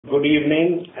Good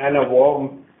evening and a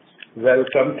warm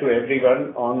welcome to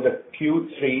everyone on the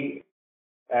Q3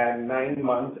 and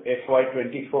 9-month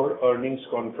FY24 earnings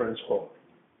conference call.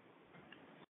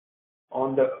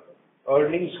 On the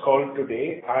earnings call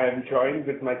today, I am joined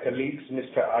with my colleagues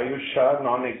Mr. Ayush Shah,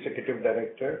 Non-Executive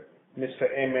Director, Mr.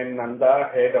 M.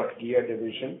 Nanda, Head of Gear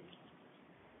Division,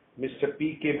 Mr.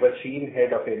 P.K. Bhasin,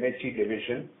 Head of MHE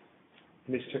Division,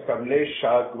 Mr. Kamlesh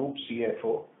Shah, Group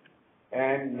CFO,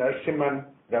 and Narasimhan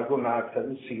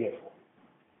Raghunathan, CFO.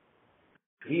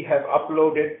 We have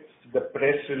uploaded the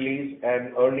press release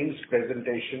and earnings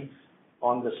presentation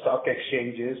on the stock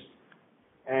exchanges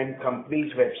and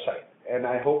company's website, and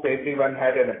I hope everyone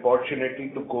had an opportunity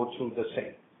to go through the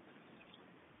same.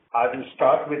 I will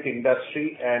start with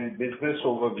industry and business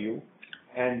overview,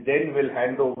 and then will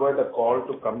hand over the call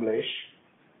to Kamlesh,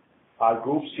 our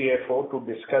Group CFO,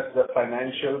 to discuss the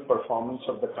financial performance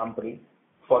of the company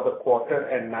for the quarter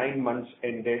and 9 months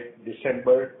ended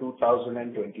December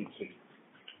 2023.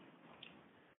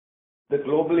 The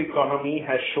global economy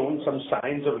has shown some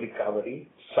signs of recovery,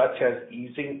 such as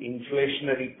easing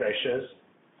inflationary pressures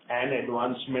and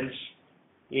advancements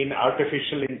in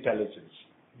artificial intelligence.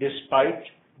 Despite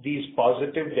these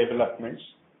positive developments,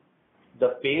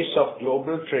 the pace of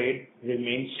global trade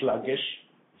remains sluggish,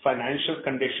 financial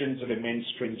conditions remain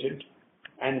stringent,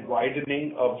 and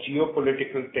widening of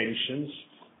geopolitical tensions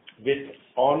with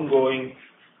ongoing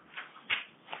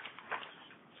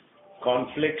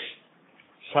conflicts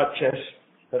such as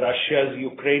Russia's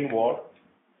Ukraine war,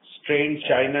 strained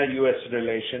China-US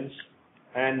relations,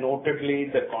 and notably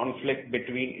the conflict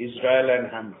between Israel and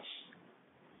Hamas,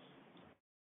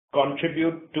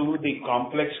 contribute to the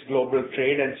complex global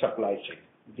trade and supply chain.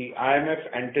 The IMF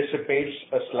anticipates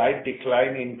a slight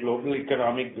decline in global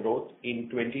economic growth in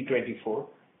 2024,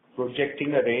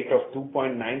 projecting a rate of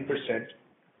 2.9%,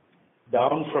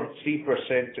 down from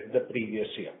 3% the previous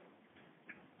year.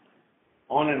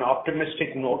 On an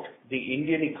optimistic note, the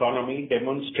Indian economy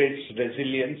demonstrates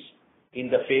resilience in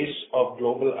the face of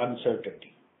global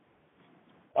uncertainty.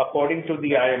 According to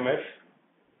the IMF,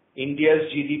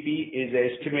 India's GDP is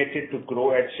estimated to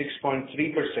grow at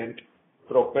 6.3%,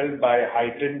 propelled by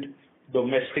heightened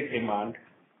domestic demand,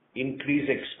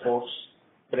 increased exports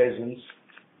presence,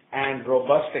 and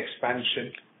robust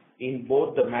expansion in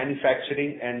both the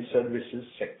manufacturing and services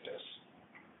sectors.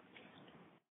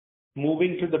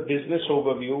 Moving to the business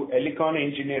overview, Elecon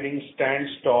Engineering stands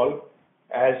tall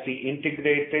as the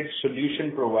integrated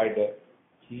solution provider,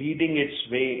 leading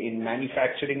its way in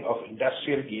manufacturing of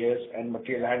industrial gears and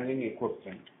material handling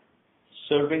equipment,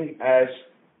 serving as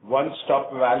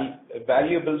one-stop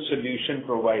valuable solution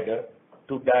provider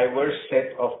to diverse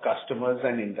set of customers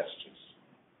and industries.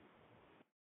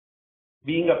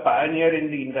 Being a pioneer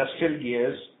in the industrial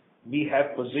gears, we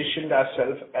have positioned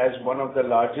ourselves as one of the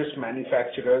largest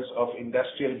manufacturers of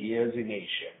industrial gears in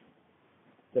Asia.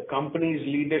 The company's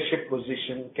leadership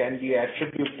position can be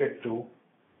attributed to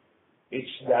its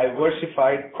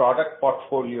diversified product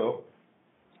portfolio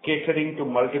catering to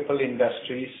multiple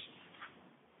industries,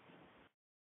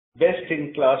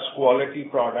 best-in-class quality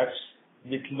products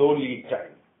with low lead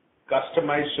time,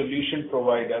 customized solution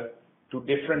provider to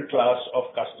different class of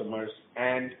customers,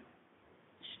 and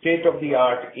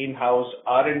state-of-the-art in-house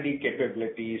R&D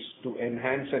capabilities to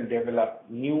enhance and develop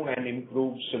new and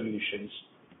improved solutions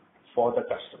for the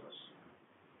customers.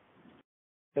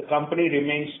 The company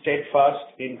remains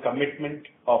steadfast in commitment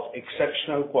of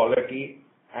exceptional quality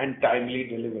and timely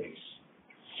deliveries.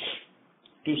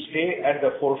 To stay at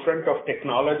the forefront of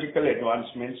technological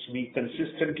advancements, we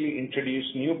consistently introduce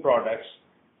new products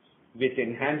with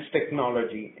enhanced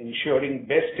technology, ensuring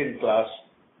best-in-class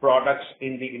products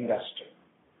in the industry.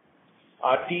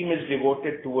 Our team is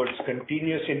devoted towards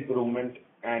continuous improvement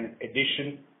and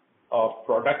addition of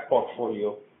product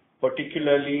portfolio,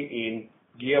 particularly in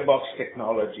gearbox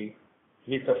technology,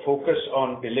 with a focus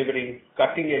on delivering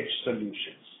cutting-edge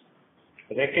solutions.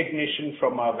 Recognition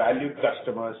from our valued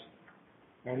customers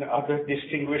and other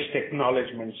distinguished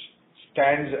acknowledgements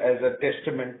stands as a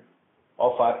testament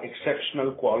of our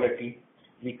exceptional quality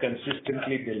we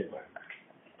consistently deliver.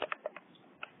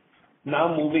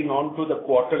 Now moving on to the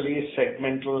quarterly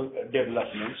segmental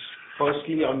developments.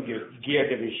 Firstly, on gear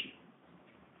division.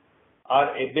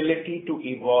 Our ability to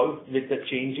evolve with the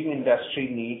changing industry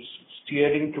needs,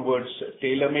 steering towards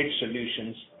tailor-made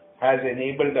solutions, has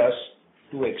enabled us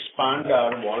to expand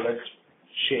our wallet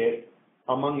share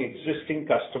among existing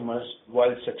customers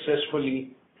while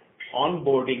successfully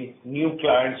onboarding new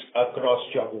clients across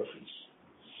geographies.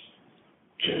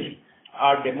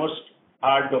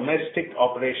 Our domestic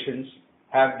operations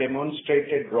have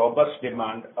demonstrated robust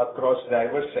demand across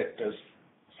diverse sectors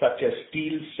such as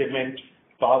steel, cement,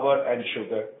 power, and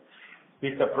sugar,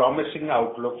 with a promising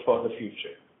outlook for the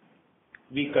future.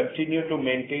 We continue to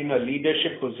maintain a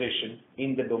leadership position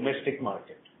in the domestic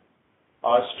market.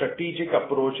 Our strategic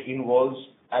approach involves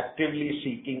actively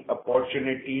seeking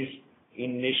opportunities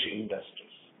in niche industries.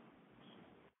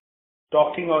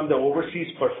 Talking on the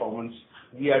overseas performance,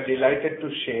 we are delighted to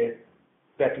share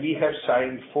that we have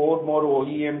signed 4 more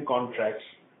OEM contracts,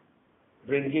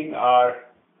 bringing our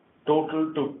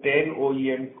total to 10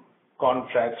 OEM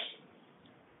contracts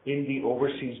in the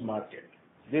overseas market.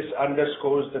 This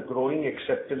underscores the growing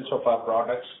acceptance of our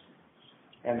products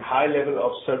and high level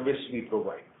of service we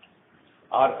provide.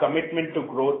 Our commitment to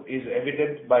growth is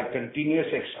evident by continuous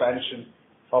expansion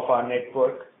of our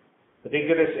network,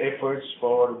 rigorous efforts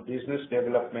for business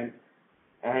development,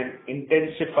 and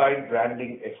intensified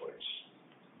branding efforts.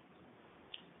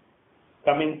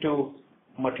 Coming to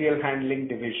Material Handling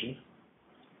Division,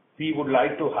 we would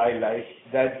like to highlight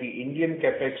that the Indian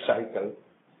capex cycle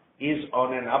is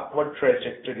on an upward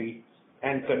trajectory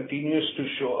and continues to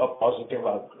show a positive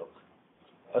outlook.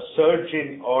 A surge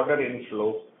in order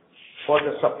inflow for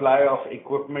the supply of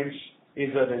equipments is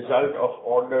a result of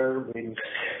order wins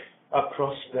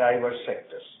across diverse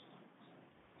sectors.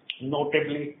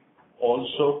 Notably,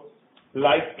 also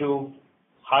like to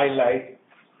highlight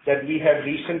that we have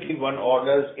recently won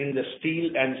orders in the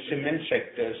steel and cement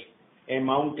sectors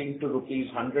amounting to rupees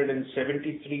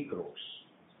 173 crores.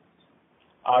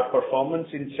 Our performance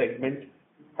in segment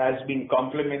has been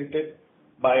complemented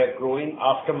by a growing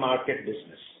aftermarket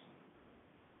business.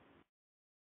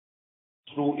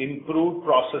 Through improved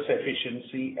process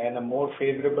efficiency and a more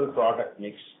favorable product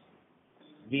mix,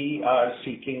 we are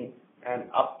seeking an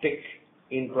uptick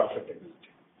in profitability.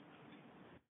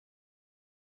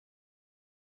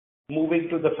 Moving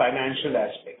to the financial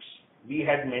aspects, we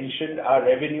had mentioned our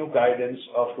revenue guidance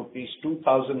of rupees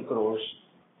 2,000 crores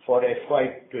for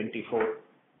FY24,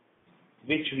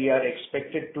 which we are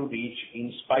expected to reach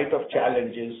in spite of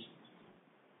challenges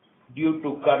due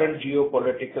to current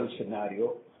geopolitical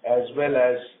scenario as well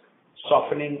as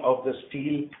softening of the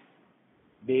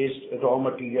steel-based raw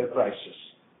material prices.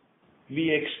 We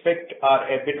expect our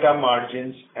EBITDA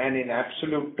margins and in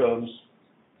absolute terms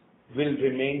will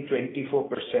remain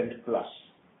 24% plus.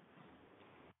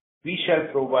 We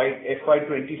shall provide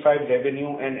FY25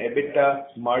 revenue and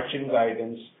EBITDA margin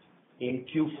guidance in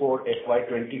Q4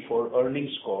 FY24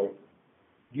 earnings call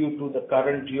due to the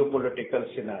current geopolitical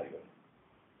scenario.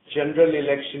 General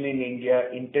election in India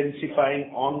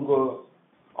intensifying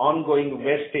ongoing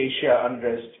West Asia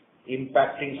unrest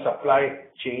impacting supply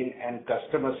chain and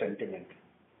customer sentiment.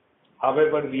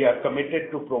 However, we are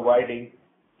committed to providing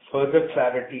further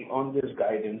clarity on this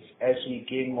guidance as we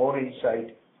gain more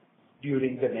insight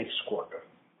during the next quarter.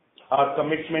 Our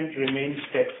commitment remains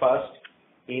steadfast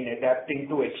in adapting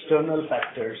to external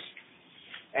factors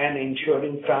and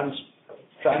ensuring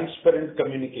transparent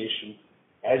communication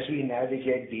as we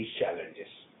navigate these challenges.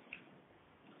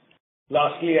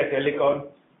 Lastly, at Elecon,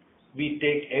 we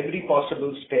take every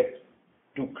possible step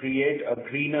to create a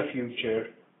greener future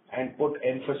and put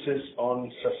emphasis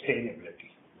on sustainability.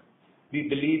 We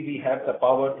believe we have the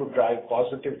power to drive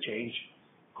positive change,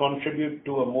 contribute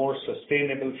to a more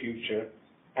sustainable future,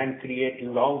 and create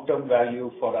long-term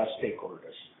value for our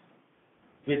stakeholders.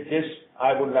 With this,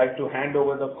 I would like to hand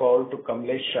over the call to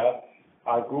Kamlesh Shah,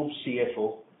 our Group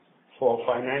CFO, for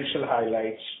financial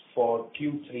highlights for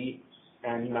Q3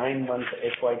 and 9-month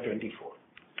FY24.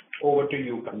 Over to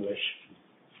you, Kamlesh.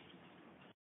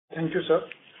 Thank you, sir.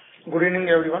 Good evening,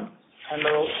 everyone, and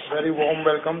a very warm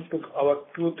welcome to our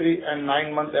Q3 and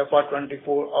 9-month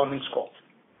FY24 earnings call.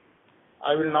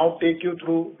 I will now take you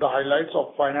through the highlights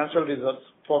of financial results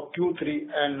for Q3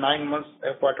 and 9 months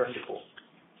FY24.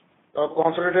 Our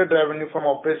consolidated revenue from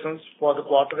operations for the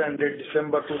quarter ended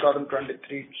December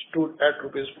 2023 stood at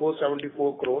rupees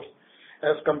 474 crores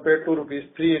as compared to rupees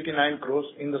 389 crores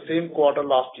in the same quarter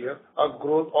last year, a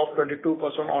growth of 22%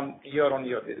 on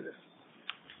year-on-year basis.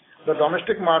 The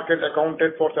domestic market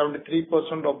accounted for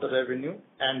 73% of the revenue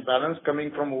and balance coming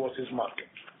from overseas market.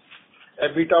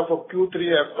 EBITDA for Q3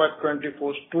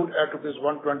 FY24 stood at rupees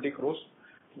 120 crores,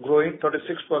 growing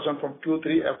 36% from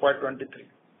Q3 FY23.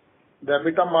 The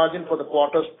EBITDA margin for the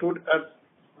quarter stood at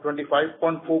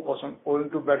 25.4% owing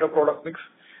to better product mix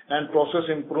and process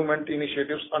improvement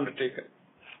initiatives undertaken.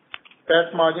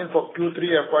 PAT margin for Q3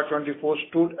 FY24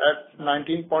 stood at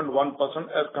 19.1%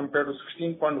 as compared to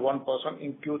 16.1%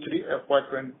 in Q3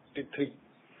 FY23,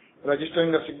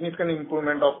 registering a significant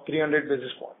improvement of 300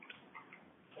 basis points.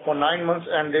 For 9 months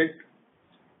ended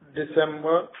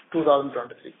December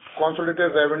 2023,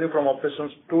 consolidated revenue from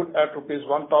operations stood at rupees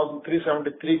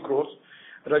 1,373 crores,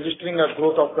 registering a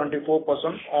growth of 24%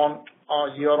 on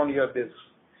a year-on-year basis.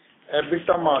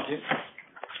 EBITDA margin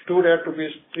stood at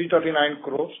rupees 339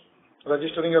 crores,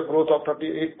 registering a growth of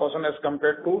 38% as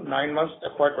compared to 9 months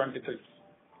FY23.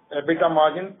 EBITDA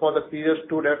margin for the period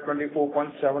stood at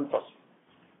 24.7%.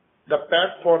 The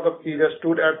PAT for the period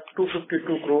stood at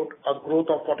 252 crore, a growth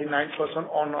of 49%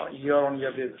 on a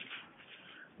year-on-year basis.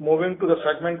 Moving to the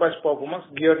segment-wise performance,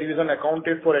 Gear Division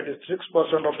accounted for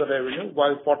 86% of the revenue,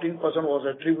 while 14% was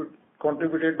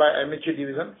contributed by MHE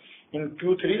Division in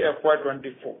Q3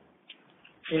 FY24.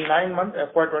 In 9 months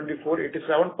FY24,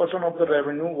 87% of the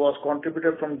revenue was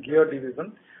contributed from Gear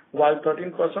Division, while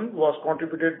 13% was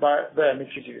contributed by the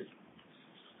MHE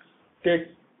Division.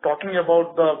 Talking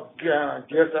about the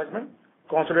Gear segment,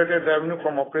 consolidated revenue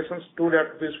from operations stood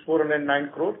at 409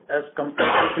 crore as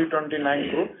compared to 329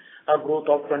 crore, a growth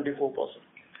of 24%.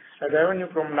 Revenue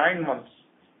from 9 months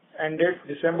ended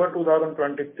December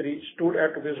 2023 stood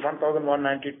at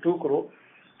 1,192 crore,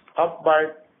 up by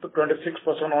 26%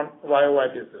 on YOY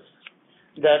basis.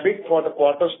 The EBIT for the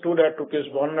quarter stood at rupees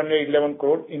 111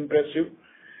 crore, impressive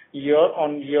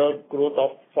year-on-year growth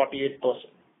of 48%.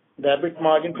 The EBIT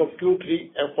margin for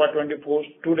Q3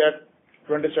 FY24 stood at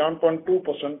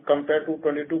 27.2% compared to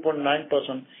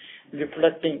 22.9%,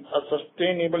 reflecting a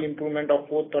sustainable improvement of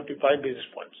 435 basis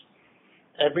points.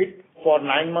 EBIT for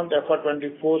 9 months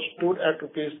FY24 stood at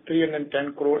rupees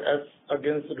 310 crore as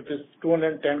against rupees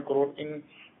 210 crore in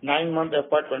 9 months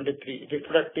FY23,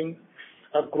 reflecting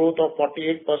a growth of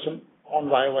 48% on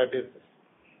YOY basis.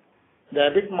 The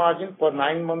EBIT margin for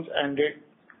 9 months ended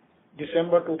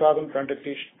December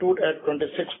 2023 stood at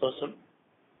 26%,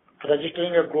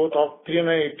 registering a growth of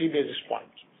 380 basis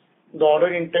points. The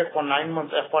order intake for 9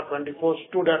 months FY24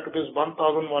 stood at rupees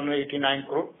 1,189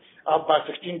 crore, up by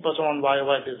 16% on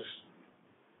YOY basis.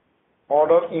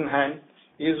 Order in hand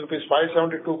is rupees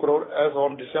 572 crore as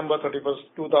on December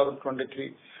 31st,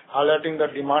 2023, highlighting the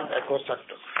demand across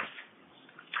sectors.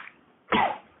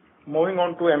 Moving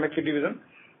on to MHE Division,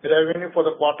 revenue for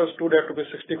the quarter stood at rupees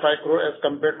 65 crore as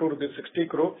compared to rupees 60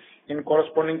 crore in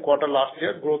corresponding quarter last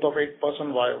year, growth of 8%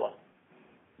 YOY.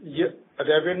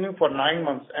 Revenue for 9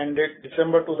 months ended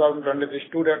December 2023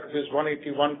 stood at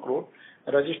 181 crore,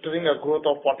 registering a growth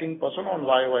of 14% on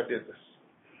YOY basis.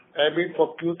 EBIT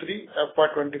for Q3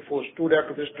 FY24 stood at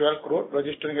 12 crore,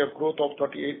 registering a growth of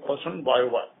 38%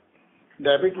 YOY. The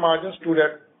EBIT margin stood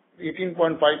at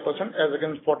 18.5% as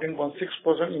against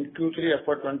 14.6% in Q3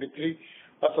 FY23,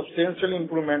 a substantial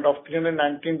improvement of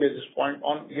 319 basis points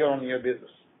on year-on-year basis.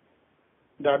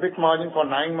 The EBIT margin for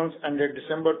 9 months ended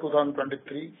December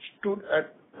 2023 stood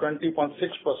at 20.6%,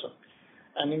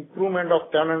 an improvement of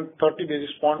 1030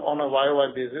 basis points on a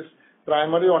YOY basis,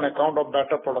 primarily on account of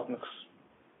better product mix.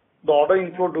 The order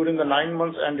inflow during the 9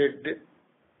 months ended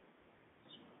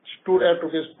stood at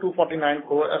rupees 249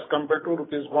 crore as compared to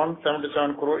rupees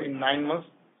 177 crore in 9 months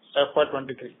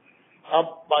FY23,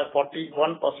 up by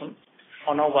 41%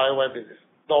 on a YOY basis.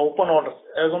 The open orders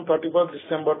as on 31st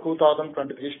December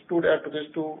 2023 stood at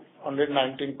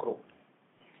 219 crore.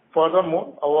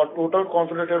 Furthermore, our total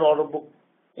consolidated order book,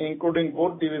 including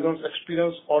both divisions,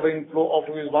 experienced order inflow of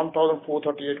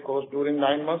 1,438 crores during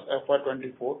 9 months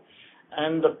FY24,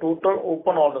 and the total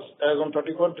open orders as on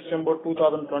 31st December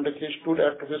 2023 stood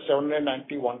at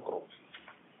 791 crores.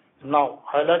 Now,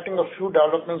 highlighting a few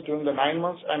developments during the 9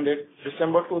 months ended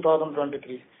December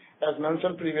 2023. As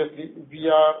mentioned previously, we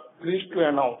are pleased to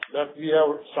announce that we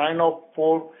have signed up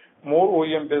for more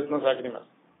OEM business agreements.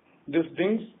 This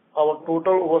brings our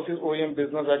total overseas OEM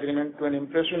business agreement to an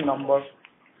impressive number,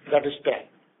 that is 10,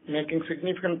 making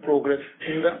significant progress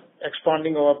in the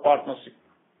expanding our partnership.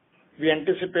 We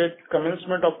anticipate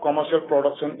commencement of commercial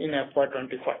production in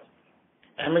FY25.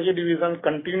 MHE Division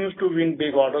continues to win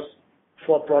big orders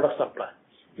for product supply.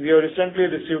 We have recently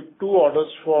received 2 orders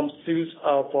from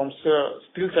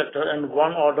steel sector and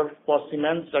 1 order for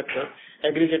cement sector,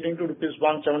 aggregating to rupees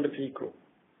 173 crore.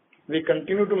 We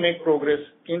continue to make progress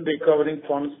in recovering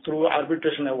funds through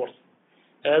arbitration awards.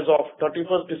 As of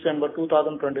 31st December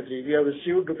 2023, we have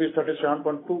received rupees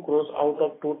 37.2 crores out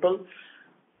of total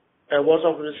awards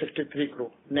of rupees 63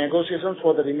 crore. Negotiations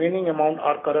for the remaining amount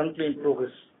are currently in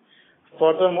progress.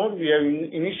 Furthermore, we have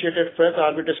initiated fresh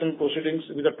arbitration proceedings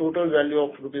with a total value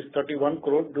of rupees 31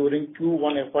 crore during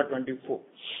Q1 FY24,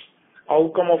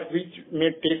 outcome of which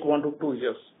may take 1 to 2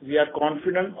 years. We are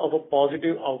confident of a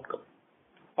positive outcome.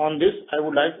 On this, I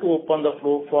would like to open the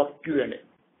floor for Q&A.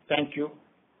 Thank you.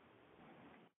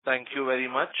 Thank you very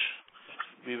much.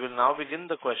 We will now begin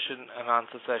the question and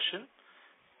answer session.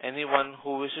 Anyone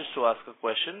who wishes to ask a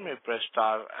question may press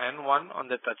star and 1 on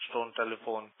their touchtone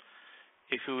telephone.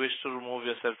 If you wish to remove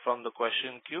yourself from the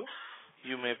question queue,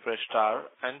 you may press star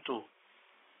and 2.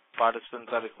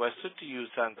 Participants are requested to use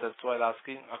handsets while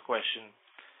asking a question.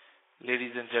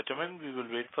 Ladies and gentlemen, we will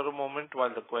wait for a moment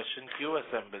while the question queue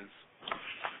assembles.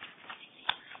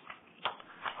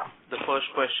 The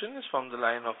first question is from the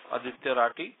line of Aditya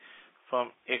Rati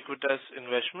from Equitas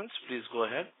Investments. Please go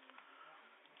ahead.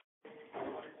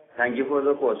 Thank you for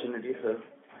the opportunity, sir.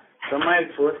 So my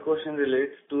first question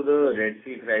relates to the Red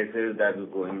Sea crisis that is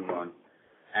going on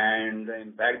and the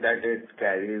impact that it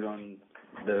carries on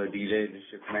the delayed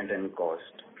shipment and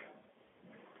cost.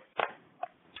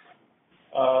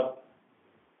 I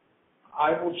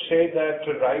would say that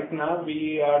right now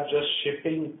we are just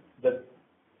shipping the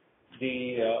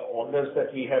orders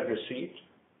that we have received.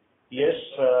 Yes,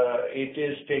 it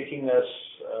is taking us,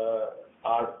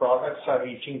 our products are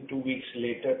reaching 2 weeks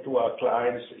later to our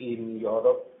clients in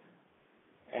Europe,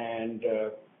 and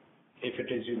if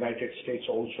it is United States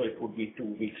also, it would be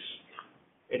 2 weeks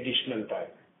additional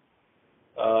time.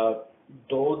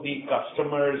 Though the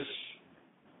customers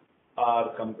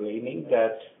are complaining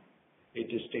that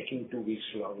it is taking 2 weeks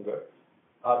longer,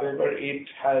 however, it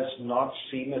has not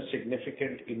seen a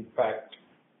significant impact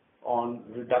on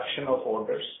reduction of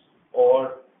orders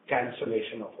or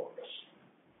cancellation of orders.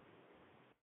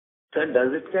 Sir,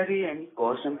 does it carry any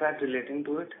cost impact relating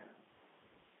to it?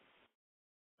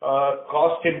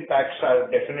 Cost impacts are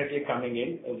definitely coming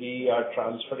in. We are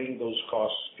transferring those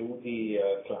costs to the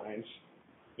clients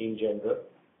in general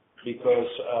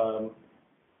because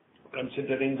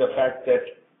considering the fact that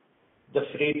the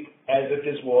freight as it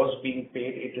is was being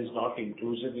paid, it is not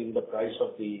inclusive in the price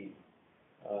of the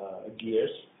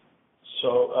gears.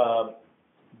 So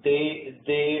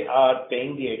they are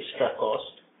paying the extra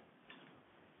cost.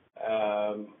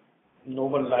 No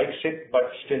one likes it,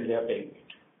 but still they are paying it.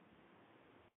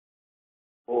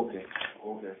 Okay,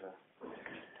 sir.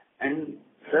 And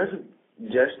sir,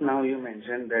 just now you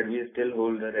mentioned that we still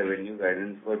hold the revenue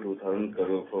guidance for 2,000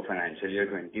 crore for financial year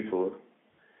 24.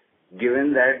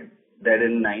 Given that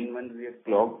in 9 months we have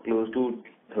clocked close to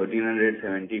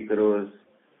 1,370 crores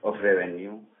of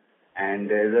revenue, and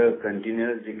there's a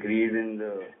continuous decrease in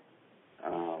the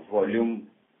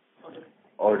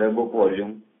order book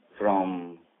volume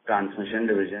from transmission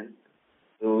division.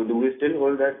 So do we still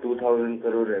hold that 2,000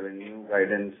 crore revenue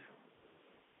guidance?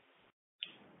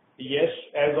 Yes,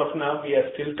 as of now, we are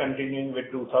still continuing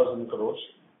with 2,000 crores.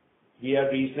 We are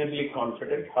reasonably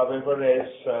confident. However, as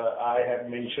I have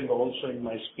mentioned also in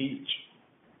my speech,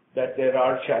 that there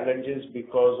are challenges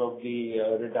because of the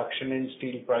reduction in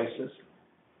steel prices,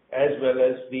 as well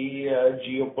as the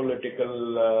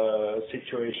geopolitical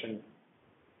situation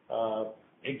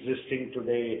existing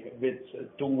today with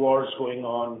 2 wars going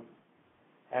on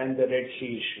and the Red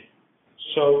Sea issue.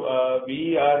 So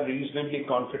we are reasonably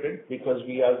confident because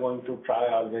we are going to try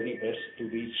our very best to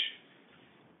reach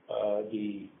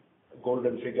the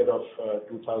golden figure of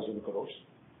 2,000 crores.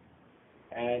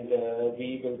 And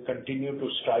we will continue to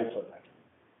strive for that.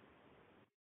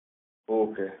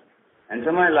 Okay. And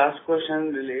so my last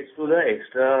question relates to the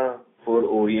extra 4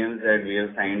 OEMs that we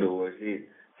have signed overseas.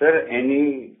 Sir,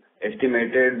 any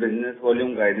estimated business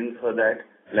volume guidance for that?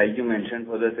 Like you mentioned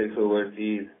for the 6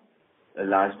 overseas, the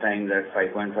last time that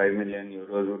 5.5 million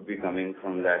euros would be coming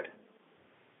from that.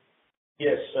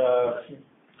 Yes.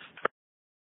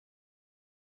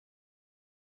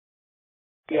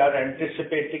 We are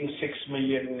anticipating 6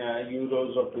 million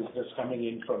euros of business coming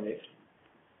in from it.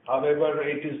 However,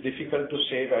 it is difficult to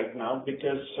say right now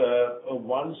because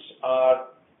once our,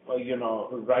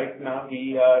 right now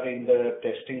we are in the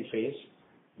testing phase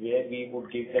where we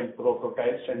would give them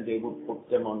prototypes and they would put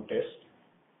them on test.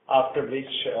 After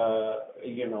which,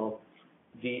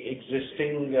 the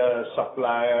existing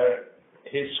supplier,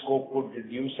 his scope would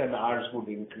reduce and ours would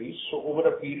increase. So over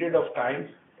a period of time,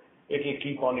 it will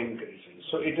keep on increasing.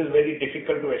 So it is very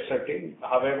difficult to ascertain.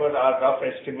 However, our rough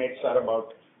estimates are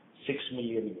about 6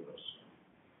 million euros.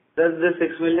 Does the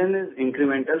 6 million is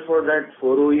incremental for that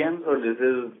 4 OEMs or this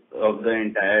is of the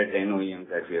entire 10 OEMs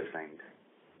that we have signed?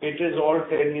 It is all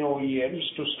 10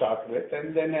 OEMs to start with,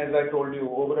 and then as I told you,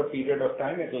 over a period of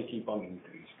time, it will keep on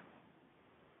increasing.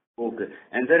 Okay.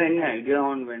 And sir, any idea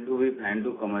on when do we plan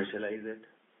to commercialize it?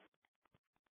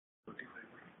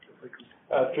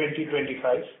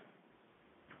 2025.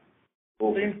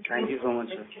 Okay. Thank you so much,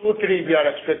 sir. Q3 we are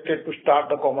expected to start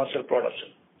the commercial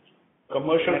production.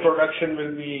 Commercial production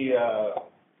will be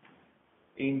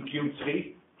in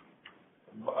Q3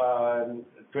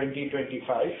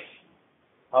 2025.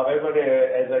 However,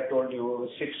 as I told you,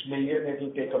 6 million, it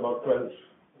will take about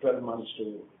 12 months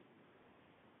to...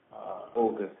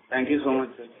 Okay. Thank you so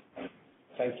much, sir.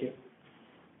 Thank you.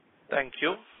 Thank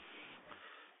you.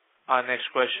 Our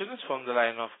next question is from the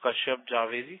line of Kashyap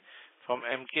Javeri from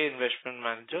MK Investment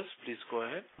Managers. Please go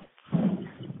ahead.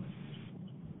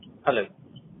 Hello.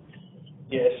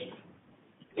 Yes.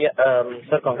 Yeah,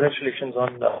 sir, congratulations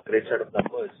on the great set of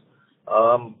numbers.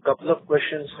 Couple of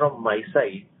questions from my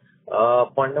side.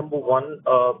 Point number one,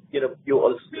 you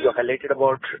highlighted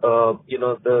about,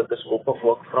 the scope of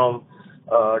work from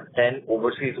 10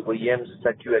 overseas OEMs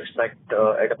that you expect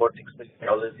at about $6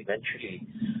 million eventually.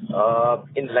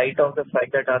 In light of the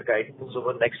fact that our guidance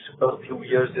over the next few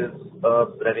years is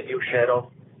revenue share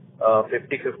of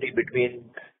 50/50 between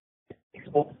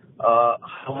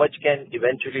how much can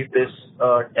eventually this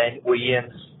 10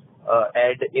 OEMs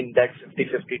add in that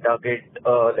 50/50 target,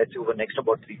 let's say over the next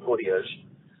about 3-4 years?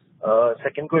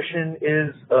 Second question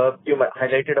is, you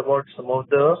highlighted about some of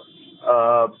the,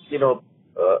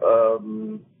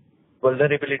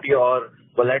 vulnerability or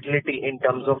volatility in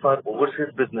terms of our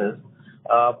overseas business.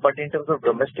 But in terms of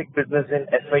domestic business in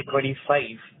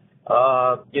FY25,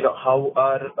 how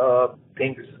are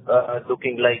things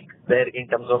looking like there in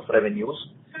terms of revenues?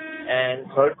 And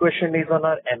third question is on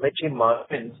our MHE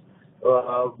margins,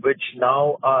 which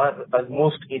now are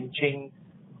almost inching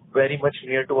very much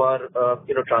near to our,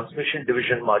 transmission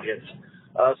division margins.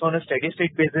 So on a steady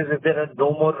state basis, if there are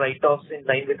no more write-offs in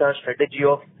line with our strategy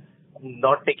of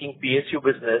not taking PSU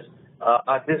business,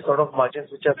 are there sort of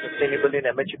margins which are sustainable in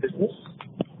MHE business?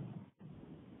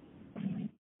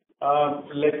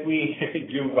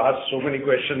 You've asked so many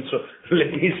questions, so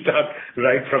let me start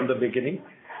right from the beginning.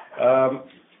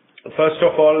 First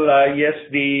of all, yes,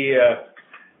 the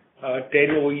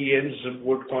 10 OEMs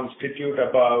would constitute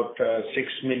about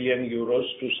 6 million euros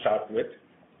to start with.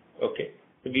 Okay.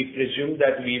 We presume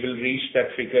that we will reach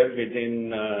that figure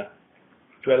within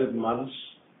 12 months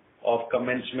of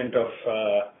commencement of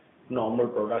normal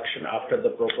production after the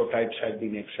prototypes have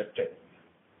been accepted.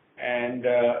 And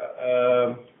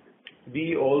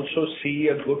we also see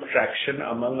a good traction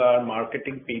among our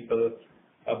marketing people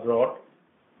abroad,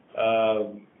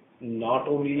 not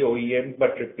only OEM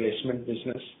but replacement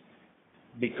business,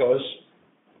 because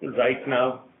right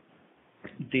now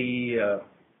the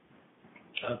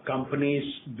companies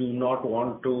do not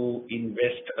want to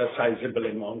invest a sizable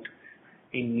amount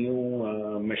in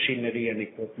new machinery and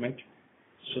equipment.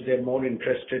 So they're more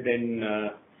interested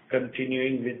in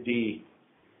continuing with the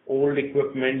old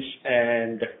equipments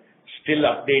and still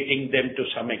updating them to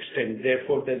some extent.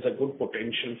 Therefore, there's a good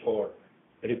potential for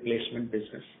replacement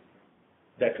business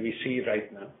that we see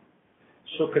right now.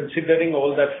 So considering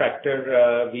all that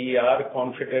factor, we are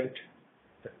confident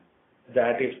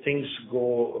that if things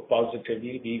go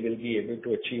positively, we will be able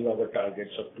to achieve our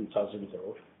targets of 2,000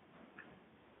 crore.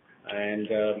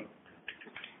 And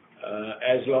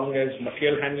as long as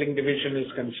material handling division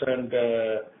is concerned,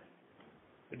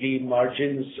 the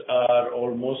margins are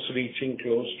almost reaching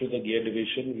close to the gear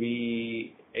division.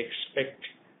 We expect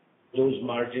those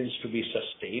margins to be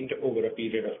sustained over a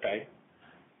period of time,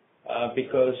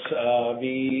 because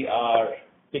we are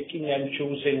picking and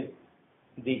choosing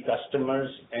the customers,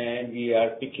 and we are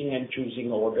picking and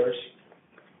choosing orders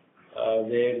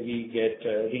where we get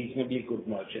reasonably good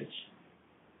margins.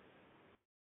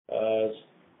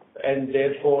 And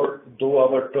therefore, though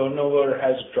our turnover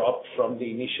has dropped from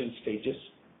the initial stages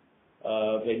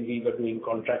when we were doing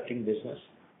contracting business,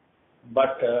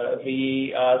 but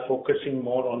we are focusing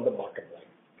more on the bottom line.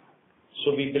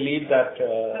 So we believe that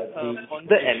on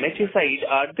the MHE side,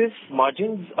 are these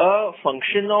margins a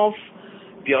function of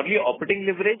purely operating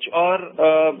leverage, or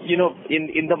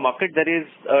in the market there is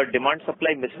a demand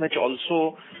supply mismatch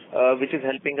also, which is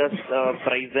helping us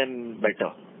price them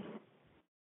better?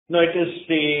 No,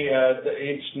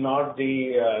 it's not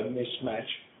the mismatch.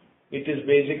 It is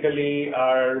basically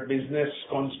our business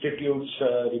constitutes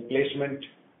replacement,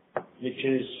 which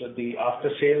is the after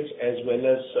sales, as well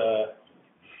as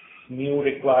new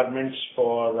requirements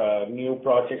for new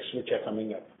projects which are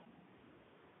coming up.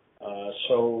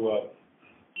 So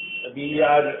we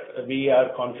are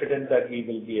confident that we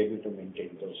will be able to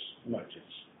maintain those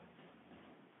margins.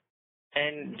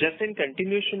 And just in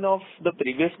continuation of the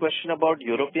previous question about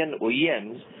European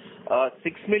OEMs,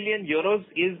 6 million euros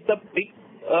is the big,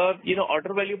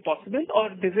 order value possible, or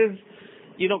this is,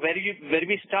 where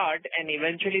we start, and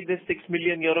eventually this 6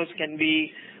 million euros can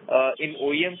be, in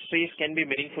OEM space, can be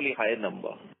meaningfully higher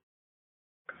number?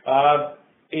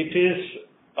 It is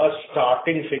a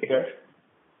starting figure.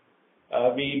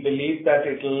 We believe that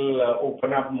it will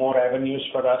open up more avenues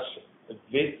for us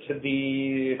with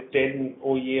the 10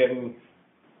 OEM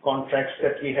contracts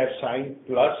that we have signed,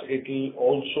 plus it will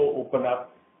also open up,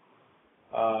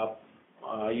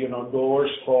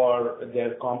 doors for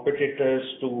their competitors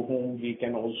to whom we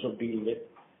can also deal with.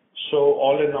 So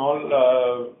all in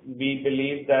all, we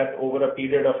believe that over a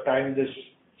period of time, this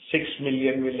 6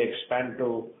 million will expand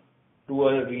to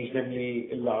a reasonably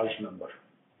large number.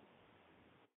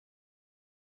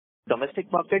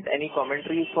 Domestic market, any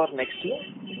commentary for next year?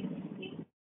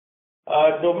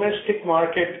 Domestic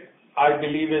market, I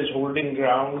believe, is holding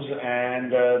grounds,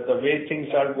 and the way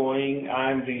things are going,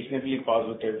 I'm reasonably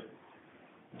positive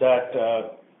that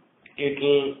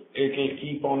it'll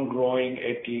keep on growing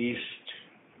at least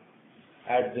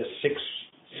at the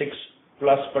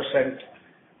 6+%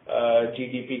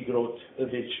 GDP growth,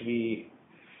 which we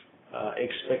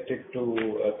expect it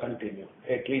to continue,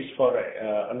 at least for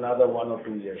another 1 or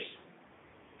 2 years,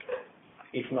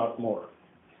 if not more.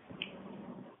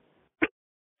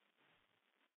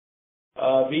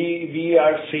 We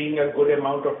are seeing a good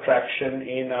amount of traction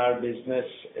in our business,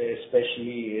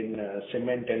 especially in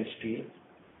cement and steel,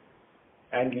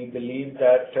 and we believe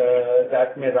that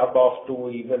that may rub off to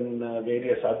even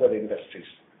various other industries.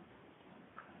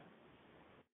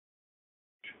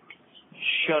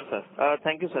 Sure, sir.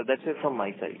 Thank you, sir. That's it from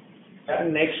my side.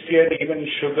 And next year, even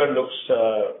sugar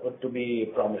looks to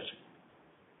be promising.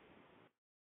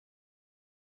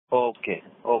 Okay.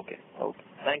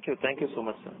 Thank you so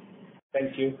much, sir.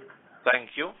 Thank you. Thank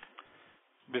you.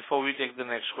 Before we take the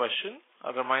next question,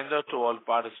 a reminder to all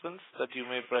participants that you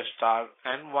may press star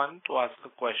and 1 to ask a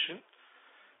question.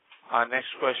 Our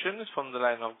next question is from the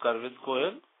line of Garvit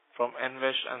Goyal from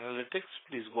Nvest Analytics.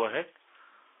 Please go ahead.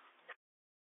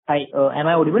 Hi, am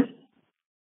I audible?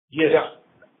 Yes.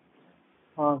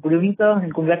 Good evening, sir,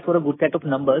 and congrats for a good set of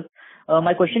numbers.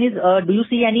 My question is, do you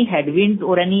see any headwinds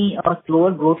or any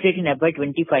slower growth rate in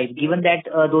FY25, given that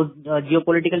those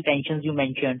geopolitical tensions you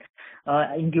mentioned,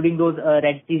 including those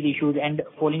Red Sea issues and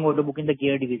falling order book in the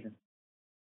gear division?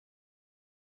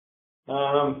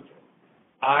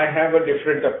 I have a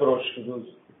different approach to those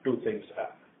two things.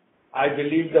 I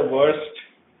believe the worst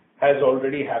has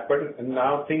already happened, and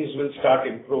now things will start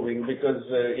improving, because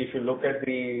if you look at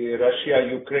the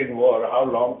Russia-Ukraine war, how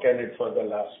long can it further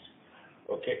last?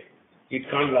 Okay. It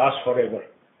can't last forever.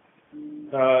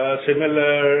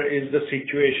 Similar is the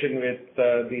situation with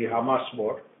the Hamas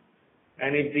war.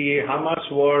 And if the Hamas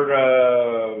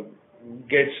war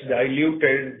gets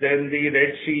diluted, then the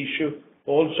Red Sea issue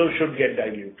also should get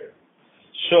diluted.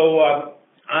 So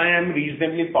I am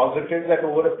reasonably positive that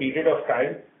over a period of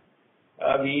time,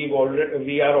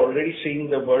 we are already seeing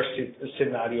the worst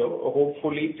scenario.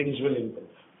 Hopefully, things will improve.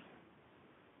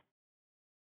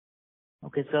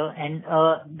 Okay, sir. And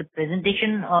the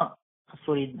presentation,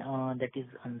 that is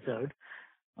answered.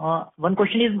 One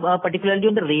question is particularly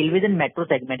on the railways and metro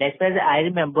segment. As far as I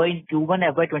remember, in Q1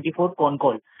 FY24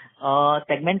 concall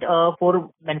segment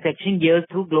for manufacturing gears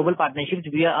through global partnerships,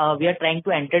 we are trying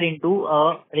to enter into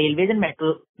railways and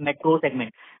metro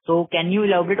segment. So can you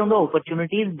elaborate on the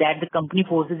opportunities that the company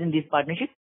forces in this partnership?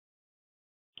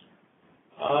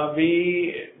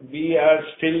 We are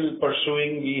still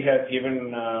pursuing. We have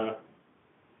given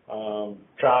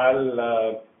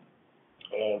trial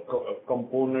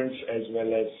components as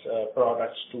well as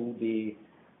products to the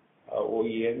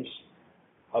OEMs.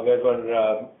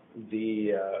 However,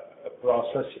 the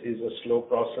process is a slow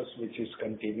process which is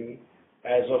continuing.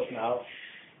 As of now,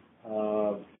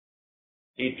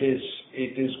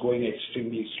 it is going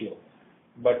extremely slow.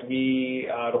 But we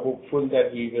are hopeful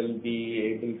that we will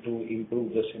be able to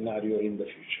improve the scenario in the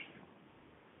future.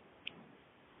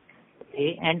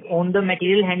 Okay. And on the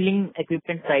material handling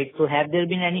equipment side, so have there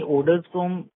been any orders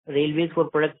from railways for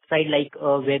product side like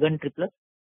wagon tripler?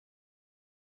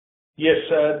 Yes,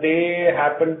 they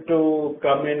happen to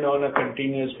come in on a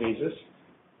continuous basis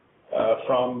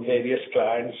from various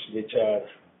clients which are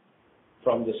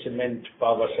from the cement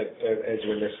power sector as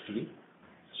well as steel.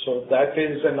 So that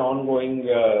is an ongoing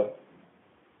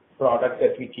product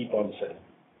that we keep on selling.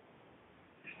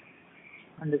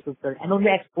 Understood, sir. And on the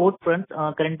export front,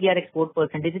 currently our export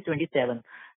percentage is 27.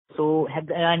 So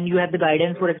and you have the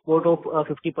guidance for export of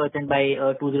 50% by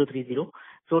 2030.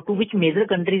 So to which major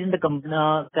countries in the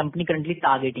company currently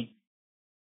targeting?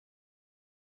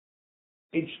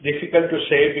 It's difficult to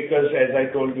say because, as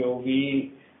I told you,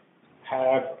 we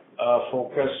have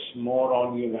focus more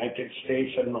on United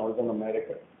States and Northern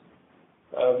America.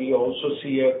 We also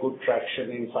see a good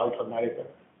traction in South America.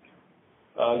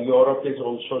 Europe is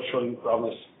also showing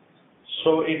promise.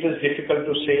 So it is difficult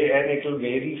to say, and it will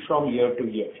vary from year to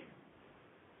year.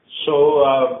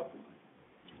 So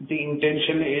the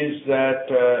intention is that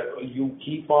you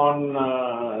keep on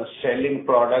selling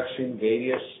products in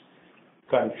various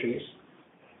countries,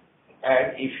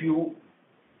 and if you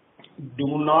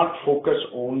do not focus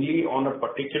only on a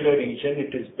particular region,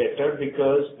 it is better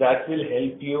because that will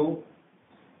help you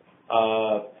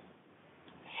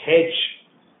hedge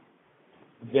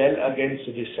well against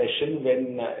recession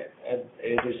when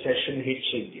a recession hits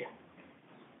India.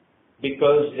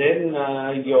 Because then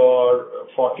your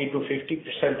 40 to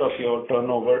 50% of your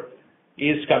turnover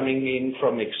is coming in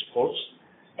from exports.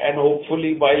 And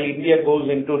hopefully while India goes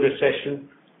into recession,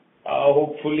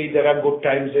 hopefully there are good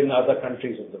times in other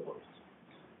countries of the world.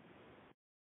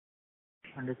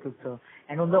 Understood, sir.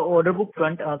 And on the order book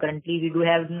front, currently we do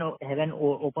have an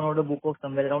open order book of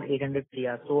somewhere around 800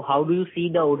 crore. So how do you see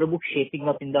the order book shaping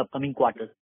up in the upcoming quarters?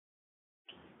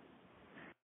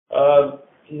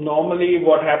 Normally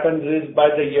what happens is by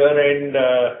the year end,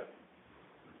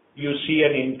 you see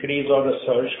an increase or a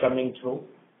surge coming through.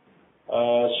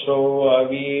 So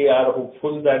we are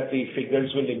hopeful that the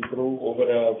figures will improve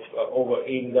over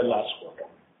in the last quarter.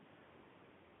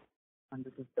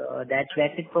 Understood. That's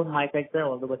it from my side, sir.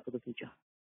 All the best for the future.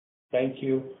 Thank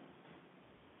you.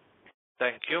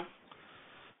 Thank you.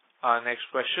 Our next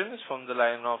question is from the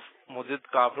line of Mudit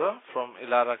Kabra from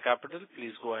Elara Capital.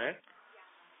 Please go ahead.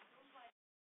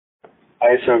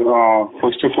 Hi, sir.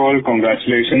 First of all,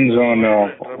 congratulations on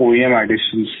OEM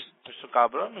additions. Mr.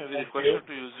 Kabra, may we request you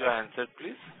to use your handset,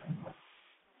 please?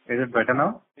 Is it better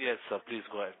now? Yes, sir. Please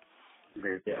go ahead.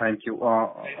 Great. Thank you.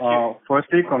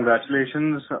 Firstly,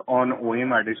 congratulations on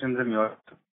OEM additions in your...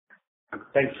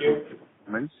 Thank you.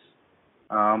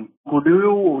 Could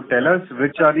you tell us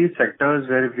which are these sectors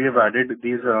where we have added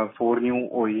these 4 new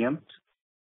OEMs?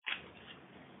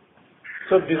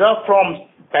 So these are from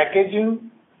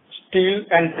packaging, steel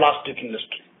and plastic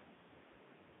industry.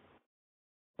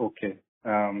 Okay.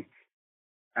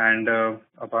 And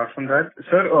apart from that,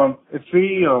 sir, if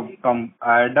we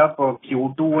add up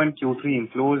Q2 and Q3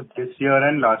 inflows this year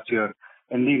and last year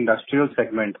in the industrial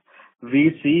segment,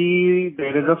 we see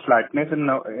there is a flatness in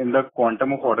the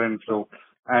quantum of order inflow.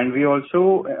 And we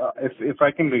also, if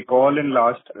I can recall, in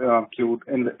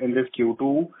this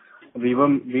Q2,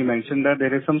 we mentioned that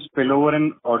there is some spillover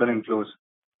in order inflows.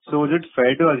 So is it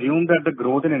fair to assume that the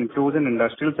growth in inflows in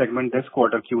industrial segment this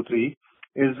quarter, Q3,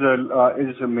 is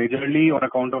majorly on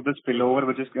account of the spillover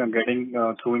which is getting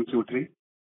through in Q3?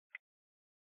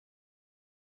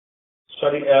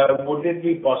 Sorry, would it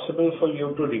be possible for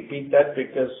you to repeat that,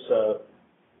 because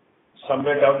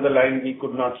somewhere down the line we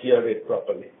could not hear it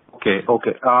properly.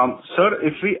 Okay. Sir,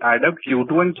 if we add up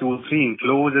Q2 and Q3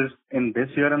 inflows in this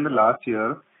year and the last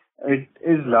year, it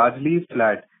is largely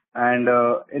flat. And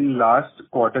in last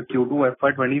quarter, Q2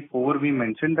 FY24, we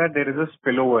mentioned that there is a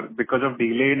spillover because of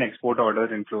delay in export orders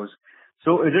inflows.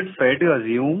 So is it fair to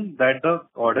assume that the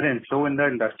order inflow in the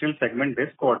industrial segment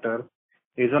this quarter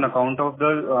is on account of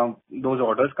those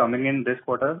orders coming in this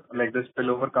quarter, like the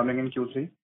spillover coming in Q3?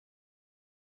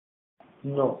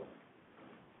 No.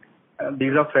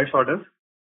 These are fresh orders?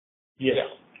 Yes.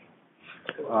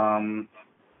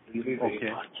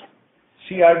 Okay.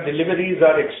 See, our deliveries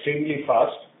are extremely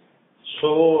fast.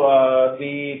 So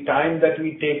the time that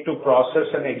we take to process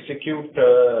and execute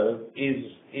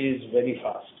is very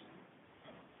fast.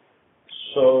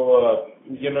 So,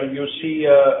 you see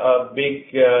a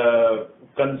big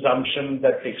consumption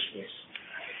that takes place.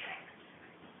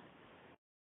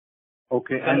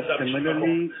 Okay. And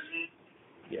similarly...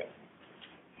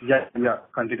 Yeah,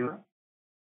 continue.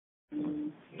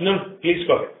 No, please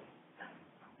go ahead.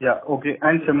 Yeah, okay.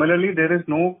 And similarly, there is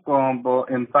no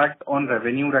impact on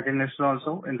revenue recognition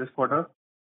also in this quarter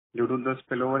due to the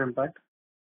spillover impact?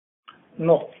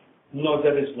 No. No,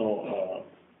 there is no.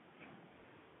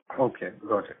 Okay,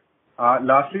 got it.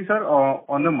 Lastly, sir,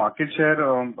 on the market share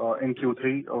in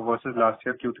Q3 versus last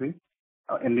year Q3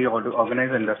 in the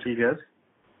organized industry gears?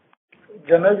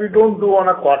 Generally, we don't do on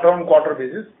a quarter-on-quarter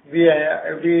basis. We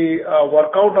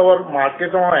work out our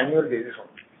market on an annual basis only.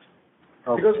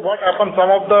 Okay. Because what happens, some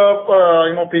of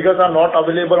the figures are not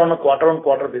available on a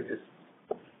quarter-on-quarter basis.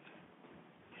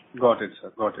 Got it,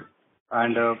 sir. Got it.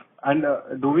 And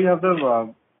do we have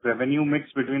the revenue mix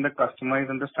between the customized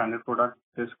and the standard product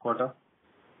this quarter?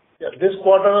 Yeah, this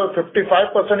quarter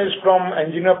 55% is from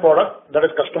engineer product, that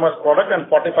is customized product, and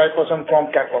 45%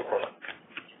 from catwalk product.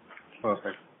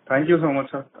 Perfect. Thank you so much,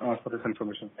 sir, for this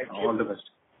information. All the best.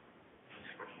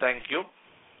 Thank you.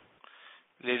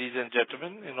 Ladies and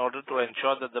gentlemen, in order to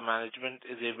ensure that the management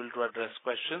is able to address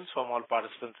questions from all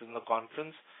participants in the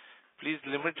conference, please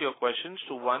limit your questions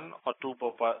to 1 or 2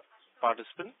 per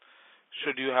participant.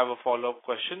 Should you have a follow-up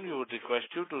question, we would request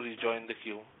you to rejoin the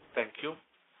queue. Thank you.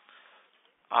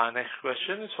 Our next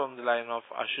question is from the line of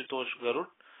Ashutosh Garud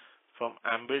from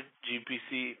Ambit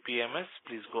GPC PMS.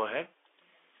 Please go ahead.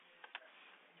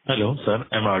 Hello, sir.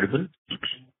 Am I audible?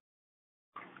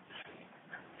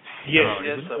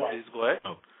 Yes, sir. Please go ahead.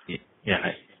 Oh, yeah.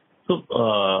 Hi.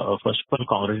 First of all,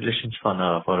 congratulations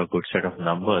for a good set of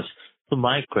numbers. So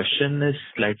my question is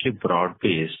slightly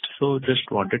broad-based. So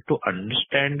just wanted to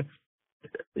understand,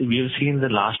 we have seen the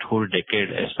last whole decade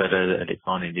as far as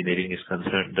Elecon Engineering is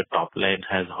concerned, the top line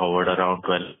has hovered around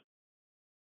 12.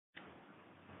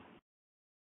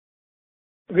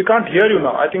 We can't hear you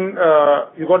now. I think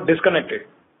you got disconnected.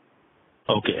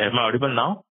 Okay. Am I audible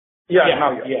now? Yeah,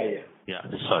 now. Yeah,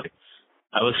 sorry.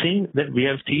 I was saying that we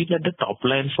have seen that the top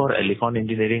line for Elecon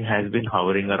Engineering has been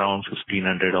hovering around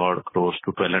 1,500 odd crores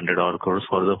to 1,200 odd crores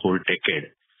for the whole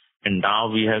decade. And now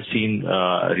we have seen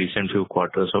recent few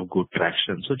quarters of good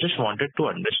traction. So just wanted to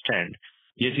understand,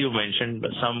 yes, you mentioned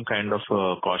some kind of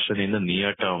caution in the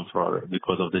near term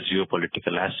because of the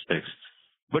geopolitical aspects.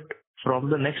 But from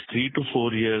the next 3 to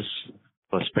 4 years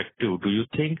perspective, do you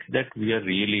think that we are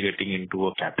really getting into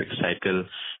a capex cycle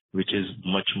which is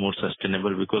much more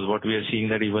sustainable? Because what we are seeing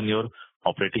that even your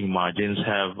operating margins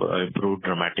have improved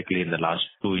dramatically in the last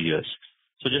 2 years.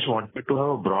 So just wanted to have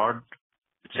a broad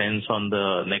sense on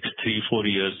the next 3-4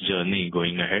 years journey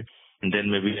going ahead, and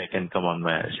then maybe I can come on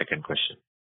my second question.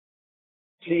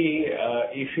 See,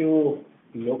 if you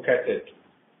look at it,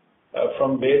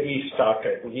 from where we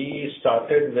started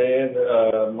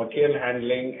where material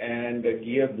handling and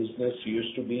gear business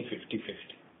used to be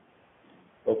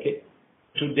 50-50. Okay.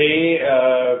 Today,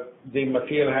 the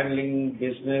material handling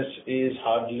business is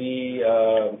hardly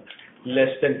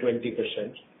less than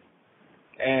 20%,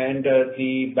 and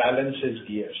the balance is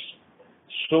gears.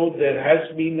 So there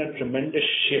has been a tremendous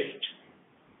shift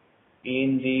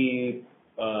in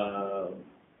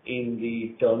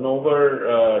the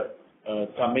turnover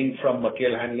coming from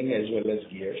material handling as well as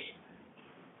gears.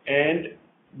 And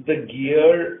the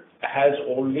gear has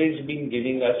always been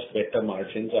giving us better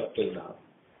margins up till now.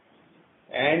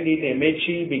 And in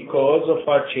MHE, because of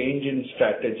our change in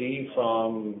strategy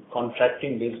from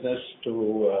contracting business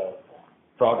to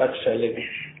product selling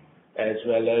as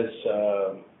well as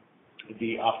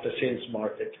the after-sales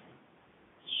market.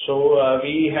 So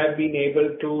we have been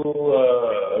able to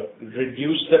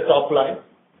reduce the top line,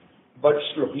 but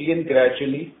slowly and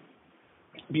gradually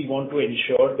we want to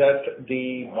ensure that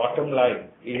the bottom line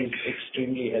is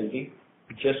extremely healthy,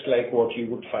 just like what you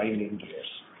would find in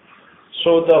gears.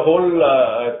 So the whole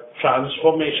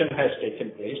transformation has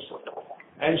taken place,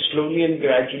 and slowly and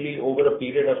gradually over a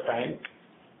period of time,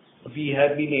 we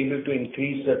have been able to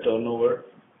increase the turnover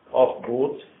of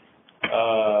both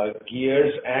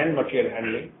gears and material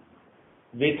handling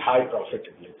with high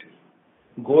profitability.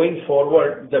 Going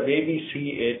forward, the way we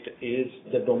see it is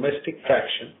the domestic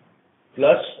traction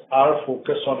plus our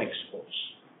focus on exports.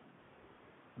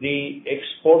 The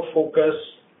export focus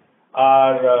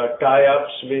are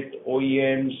tie-ups with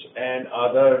OEMs and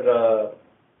other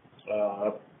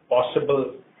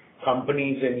possible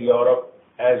companies in Europe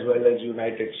as well as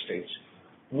United States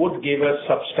would give us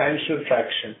substantial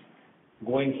traction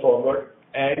going forward,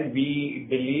 and we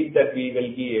believe that we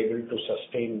will be able to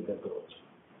sustain the growth.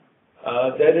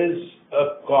 There is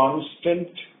a constant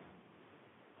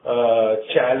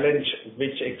challenge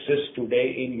which exists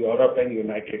today in Europe and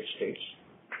United States,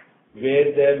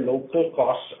 where their local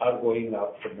costs are going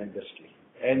up tremendously,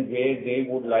 and where they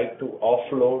would like to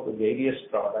offload various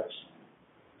products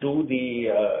to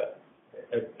the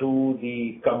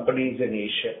companies in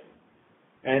Asia.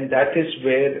 And that is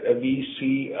where we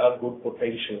see a good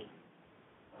potential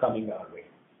coming our way.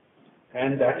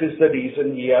 And that is the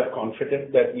reason we are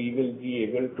confident that we will be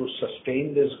able to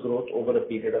sustain this growth over a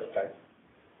period of time.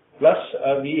 Plus,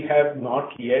 we have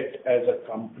not yet as a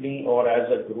company or as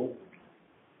a group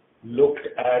looked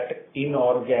at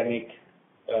inorganic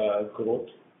growth.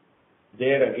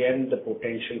 There again, the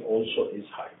potential also is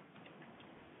high.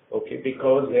 Okay,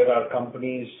 because there are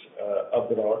companies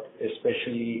abroad,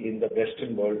 especially in the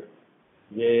Western world,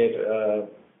 where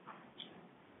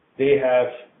they have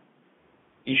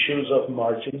issues of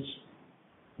margins.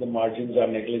 The margins are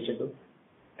negligible,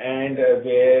 and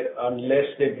where unless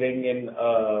they bring in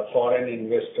a foreign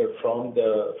investor from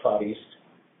the Far East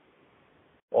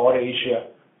or Asia,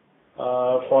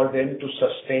 for them to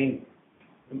sustain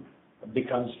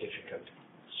becomes difficult.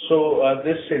 So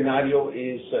this scenario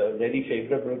is very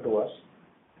favorable to us,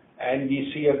 and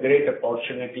we see a great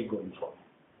opportunity going forward.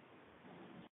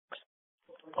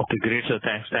 Okay, great, sir.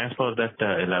 Thanks for that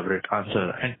elaborate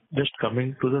answer. And just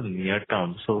coming to the near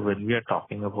term, so when we are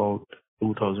talking about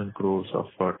 2,000 crores of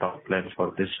top line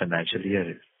for this financial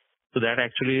year, so that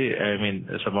actually, I mean,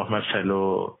 some of my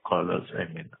fellow callers,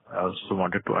 I also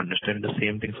wanted to understand the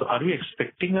same thing. So are we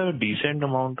expecting a decent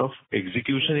amount of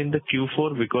execution in the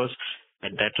Q4? Because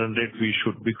at that run rate, we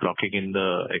should be clocking in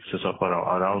the excess of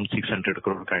around 600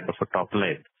 crore kind of a top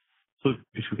line. So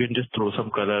if you can just throw some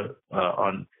color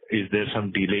on, is there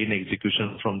some delay in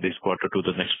execution from this quarter to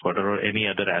the next quarter or any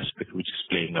other aspect which is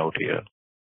playing out here?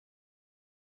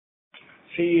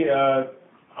 See,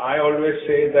 I always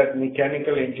say that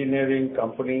mechanical engineering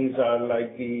companies are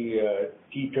like the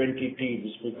T20 teams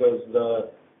because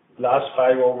the last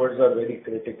 5 overs are very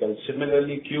critical.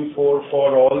 Similarly, Q4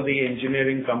 for all the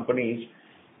engineering companies,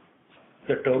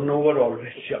 the turnover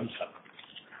always jumps up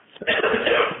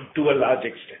to a large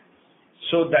extent.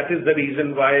 So that is the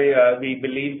reason why we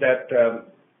believe that,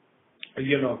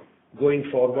 going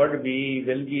forward, we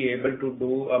will be able to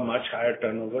do a much higher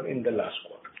turnover in the last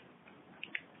quarter.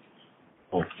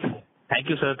 Okay. Thank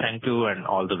you, sir. Thank you, and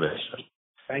all the best, sir.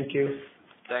 Thank you.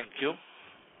 Thank you.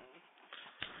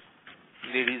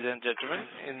 Ladies and gentlemen,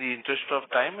 in the interest of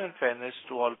time and fairness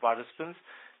to all participants,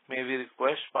 may we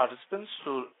request participants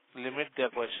to limit their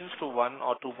questions to 1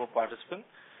 or 2 per participant.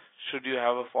 Should you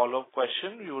have a follow-up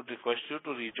question, we would request you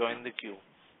to rejoin the queue.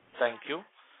 Thank you.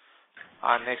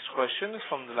 Our next question is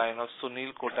from the line of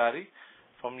Sunil Kothari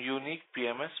from Unique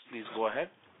PMS. Please go ahead.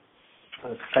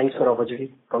 Thanks for the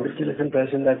opportunity. Congratulations,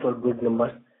 President, for good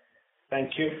numbers.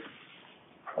 Thank you.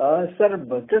 Sir,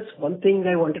 but just one thing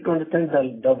I wanted to understand,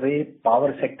 the way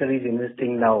power sector is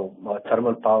investing now,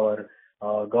 thermal power,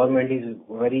 government is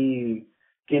very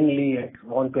keenly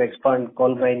want to expand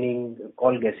coal mining,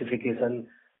 coal gasification.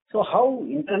 So how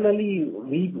internally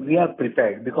we are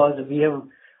prepared? Because we have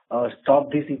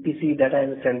stopped this EPC, that I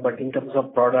understand, but in terms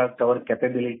of product, our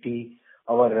capability,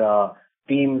 our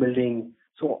team building.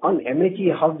 So on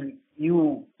MHE, how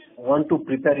you want to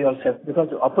prepare yourself? Because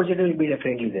the opportunity will be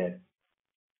definitely there.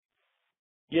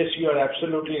 Yes, you are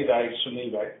absolutely right,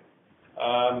 Sunil.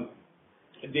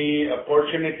 The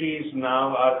opportunities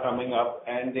now are coming up,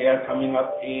 and they are coming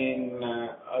up in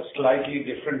a slightly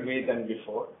different way than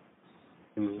before.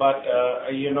 But,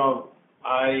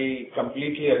 I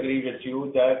completely agree with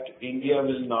you that India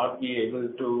will not be able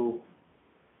to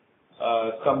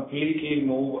completely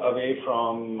move away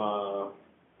from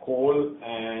coal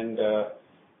and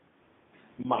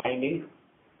mining,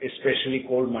 especially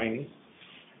coal mining.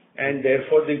 And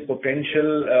therefore, the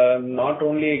potential not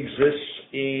only exists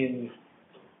in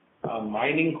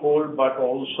mining coal, but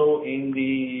also in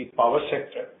the power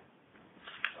sector.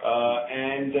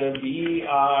 And we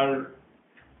are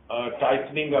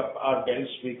tightening up our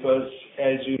belts because,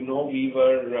 as you know, we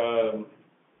were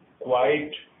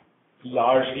quite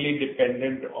largely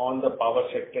dependent on the power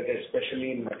sector,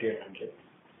 especially in material handling.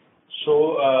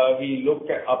 So we look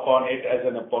upon it as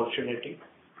an opportunity,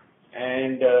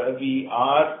 and we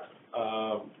are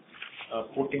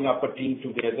putting up a team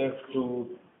together to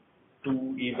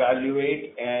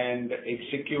evaluate and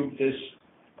execute this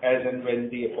as and when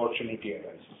the opportunity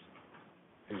arises.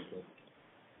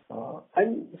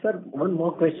 And sir, one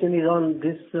more question is on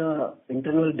this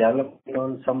internal development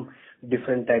on some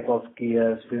different type of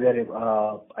gears. We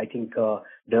were, I think,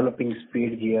 developing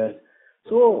speed gears.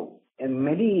 So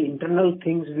many internal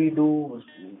things we do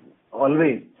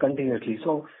always continuously.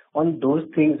 So on those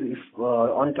things, if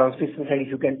on transmission side, if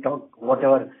you can talk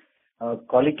whatever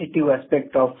qualitative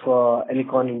aspect of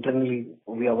Elecon internally,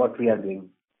 what we are doing.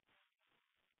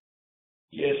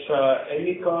 Yes,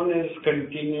 Elecon is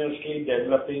continuously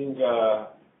developing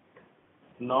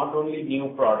not only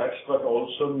new products, but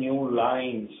also new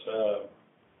lines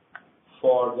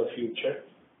for the future.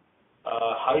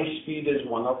 High speed is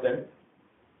one of them,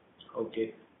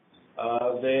 okay,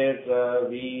 where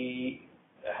we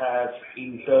have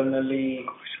internally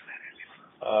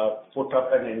put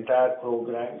up an entire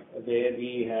program where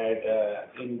we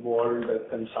had involved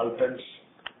consultants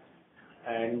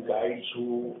and guides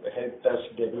who helped us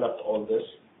develop all this.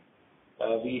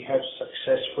 We have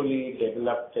successfully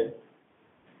developed it.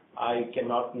 I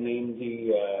cannot name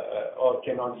or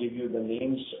cannot give you the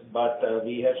names, but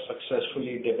we have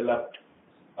successfully developed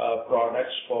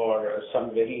products for some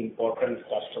very important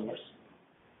customers.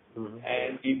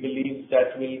 And we believe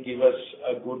that will give us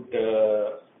a good,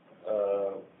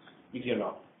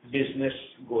 business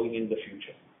going in the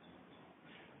future.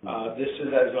 This is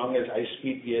as long as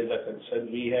high-speed gears are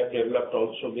concerned. We have developed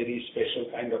also very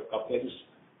special kind of couplings,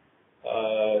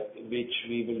 which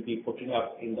we will be putting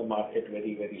up in the market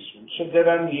very, very soon. So there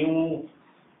are new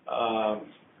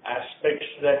aspects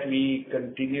that we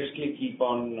continuously keep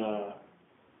on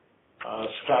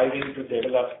striving to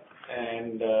develop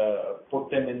and put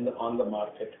them on the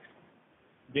market,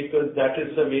 because that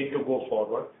is the way to go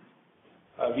forward.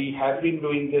 We have been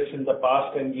doing this in the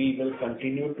past, and we will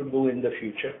continue to do in the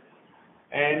future.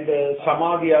 And some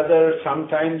or the other,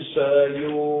 sometimes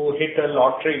you hit a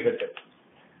lottery with it,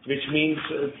 which means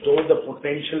though the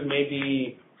potential may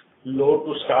be low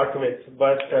to start with,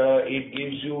 but it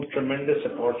gives you tremendous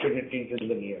opportunities in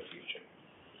the near future.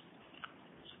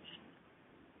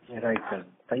 Right, sir.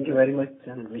 Thank you very much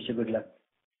and wish you good luck.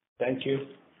 Thank you.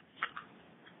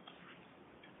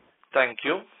 Thank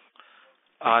you.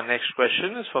 Our next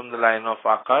question is from the line of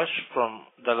Akash from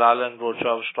Dalal and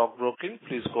Broacha Stock Broking.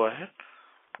 Please go ahead.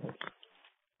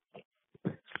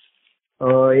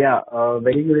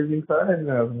 Very good evening, sir,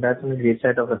 and that's a great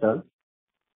set of results.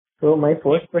 So my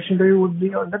first question to you would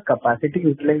be on the capacity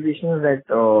utilization that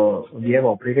we have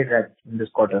operated at in this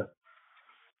quarter.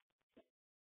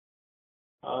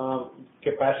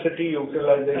 Capacity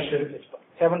utilization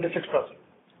 76%.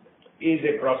 is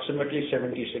approximately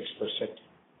 76%.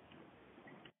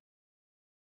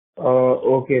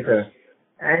 Okay, sir.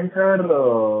 And sir,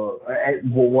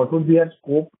 what would be our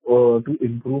scope to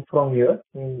improve from here?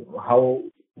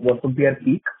 What would be our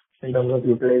peak in terms of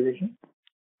utilization?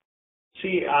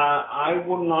 See, I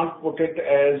would not put it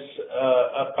as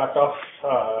a cutoff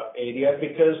area,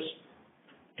 because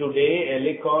today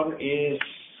Elecon is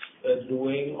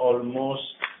doing almost,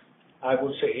 I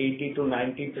would say, 80 to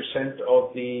 90%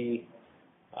 of the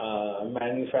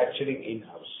manufacturing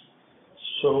in-house.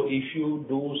 So if you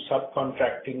do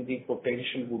subcontracting, the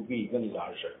potential would be even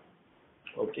larger.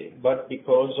 Okay, but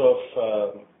because of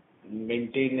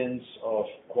maintenance of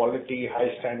quality,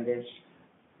 high standards,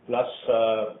 plus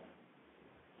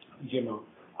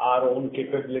our own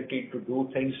capability to do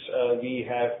things, we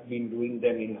have been doing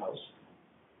them in-house.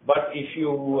 But if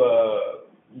you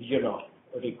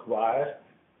require,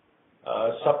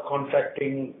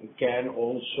 subcontracting can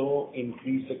also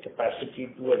increase the capacity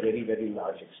to a very, very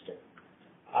large extent.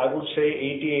 I would say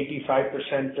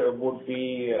 80-85% would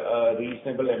be a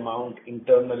reasonable amount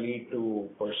internally to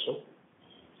pursue.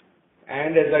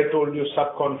 And as I told you,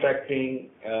 subcontracting,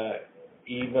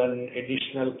 even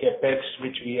additional capex,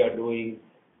 which we are doing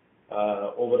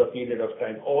over a period of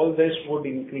time, all this would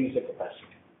increase the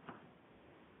capacity.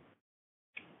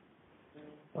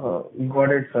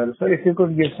 Got it, sir. So if you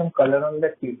could give some color on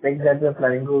the capex that we're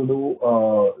planning to do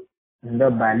in the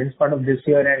balance part of this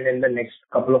year and in the next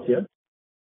couple of years.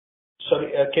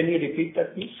 Sorry, can you repeat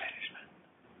that, please?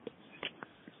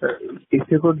 Sir, if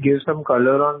you could give some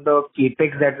color on the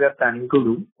capex that we are planning to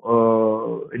do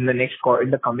in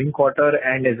the coming quarter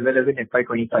and as well as in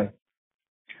FY25.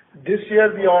 This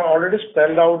year we are already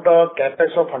spelled out a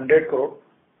capex of 100 crore,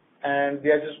 and we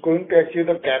are just going to achieve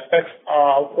the capex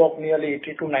out of nearly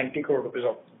 80 to 90 crore rupees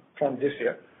from this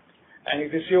year. And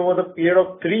if you see over the period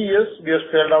of 3 years, we have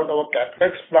spelled out our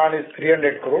capex plan is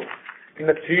 300 crore in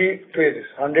the 3 phases.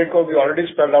 100 crore we already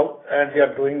spelled out and we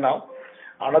are doing now.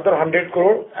 Another 100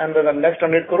 crore and then the next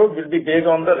 100 crore will be based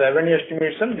on the revenue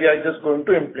estimation. We are just going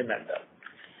to implement that.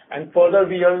 And further,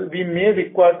 we may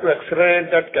require to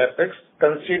accelerate that capex,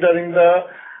 considering the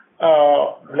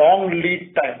long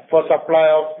lead time for supply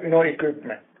of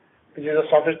equipment, which is a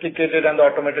sophisticated and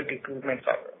automated equipment.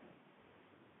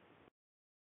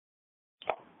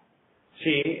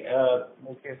 See,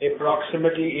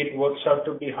 approximately it works out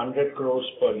to be 100 crores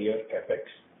per year capex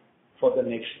for the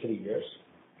next 3 years.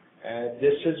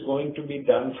 This is going to be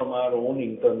done from our own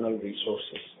internal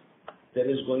resources. There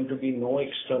is going to be no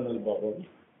external borrowing.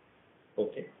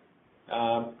 Okay.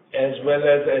 As well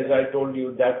as I told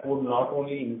you, that would not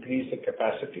only increase the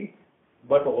capacity,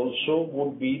 but also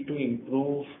would be to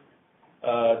improve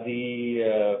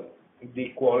the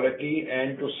quality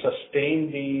and to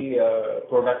sustain the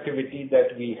productivity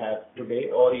that we have today,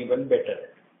 or even better.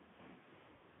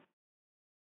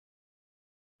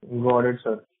 Got it,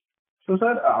 sir. So,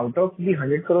 sir, out of the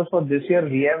 100 crores for this year,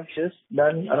 we have just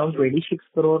done around 26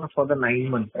 crore for the 9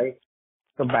 months, right?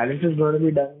 So balance is going to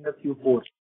be done in the Q4.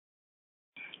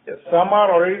 Yes, some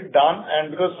are already done, and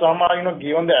because some are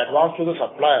given the advance to the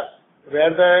supplier,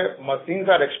 where the machines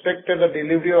are expected the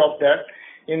delivery of that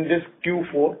in this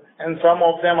Q4, and some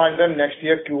of them are in the next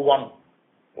year Q1.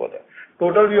 For that.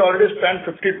 Total, we already spent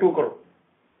 52 crore.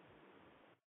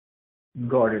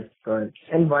 Got it.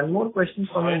 And one more question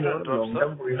from a more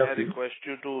long-term point of I view. request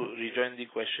you to rejoin the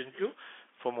question queue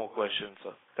for more questions,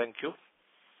 sir. Thank you.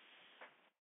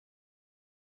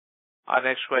 Our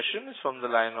next question is from the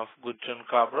line of Gunjan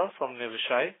Kabra from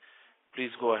Niveshaay.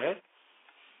 Please go ahead.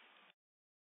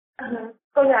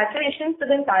 Congratulations to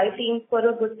the entire team for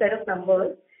a good set of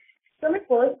numbers. So my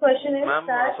first question is Ma'am,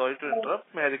 that... sorry to interrupt.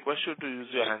 May I request you to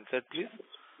use your handset, please?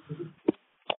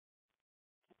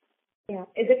 Yeah.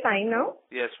 Is it fine now?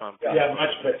 Yes, ma'am. Yeah,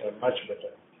 much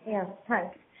better. Yeah,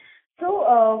 thanks. So,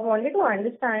 wanted to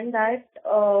understand that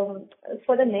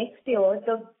for the next year, with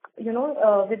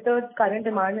the current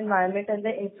demand environment and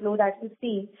the inflow that we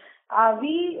see, are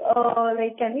we,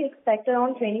 can we expect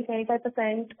around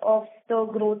 20-25% of the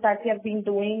growth that we have been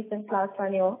doing since last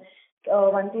 1 year,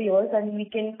 1-2 years, and we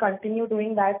can continue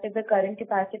doing that with the current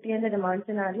capacity and the demand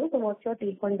scenario? So what's your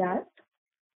take on that?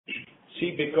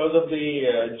 See, because of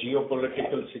the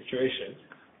geopolitical situation,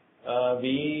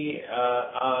 we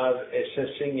are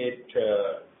assessing it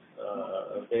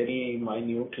very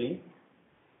minutely.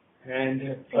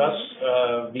 And plus,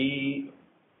 we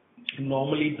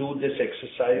normally do this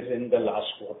exercise in the last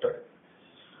quarter.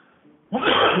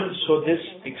 So this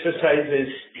exercise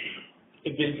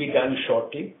it will be done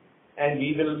shortly, and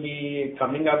we will be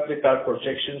coming up with our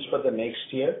projections for the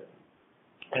next year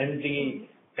and the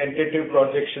tentative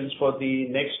projections for the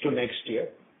next to next year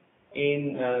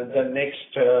in the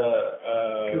next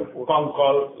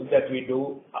concall that we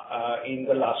do in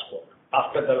the last quarter,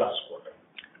 after the last quarter.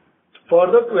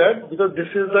 Further to add, because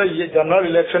this is the general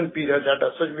election period that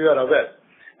as such we are aware,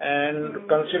 and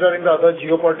considering the other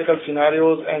geopolitical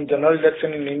scenarios and general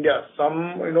election in India,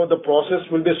 the process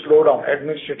will be slowed down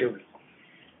administratively.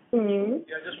 Mm-hmm.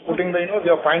 We are just putting we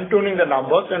are fine-tuning the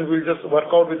numbers, and we'll just work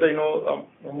out with the,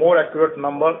 a more accurate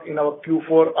number in our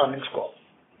Q4 earnings call.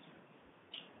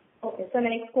 Okay, so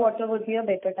next quarter would be a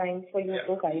better time for you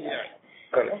to guide us. Yeah,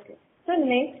 correct. Okay. So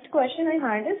next question I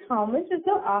had is, how much is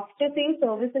the after-sales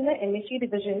service in the MHE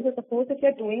division? So suppose if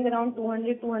you're doing around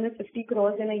 200-250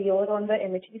 crores in a year on the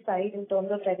MHE side in terms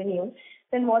of revenue,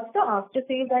 then what's the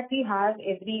after-sales that we have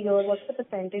every year? What's the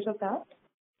percentage of that?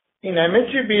 In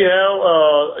MHE, we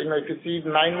have, if you see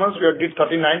 9 months, we did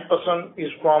 39%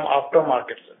 is from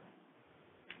aftermarket.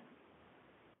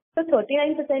 So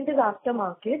 39% is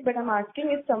aftermarket, but I'm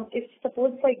asking if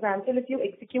suppose, for example, if you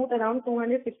execute around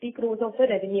 250 crores of the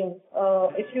revenue,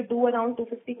 if you do around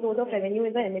 250 crores of revenue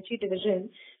in the MHE division,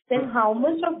 then how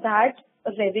much of that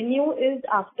revenue is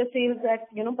after sales that,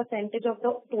 percentage of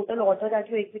the total order that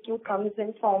you execute comes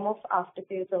in form of after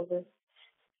sales service?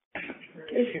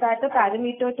 Is that a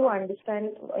parameter to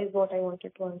understand is what I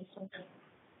wanted to understand.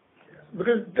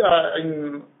 Because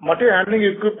in material handling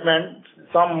equipment,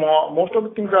 most of the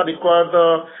things are require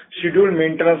the scheduled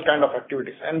maintenance kind of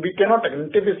activities, and we cannot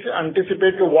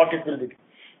anticipate what it will be.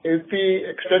 If we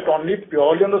expect only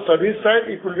purely on the service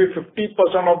side, it will be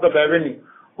 50% of the revenue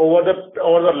over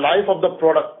the life of the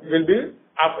product will be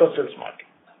after sales market.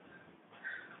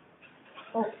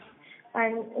 Okay.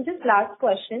 And just last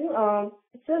question.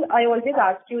 So I always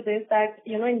ask you this, that,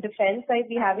 in defense side,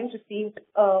 we haven't received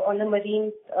on the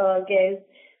marine gas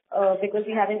because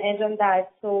we have an edge on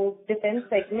that. So defense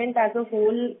segment as a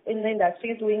whole in the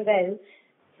industry is doing well.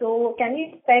 So can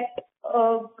we expect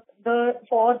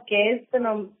for gas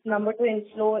the number to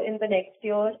inflow in the next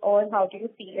year, or how do you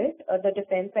see it, the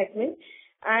defense segment?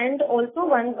 And also,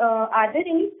 are there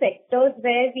any sectors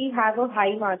where we have a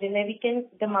high margin, where we can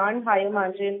demand higher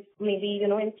margin, maybe,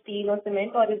 in steel or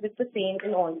cement, or is it the same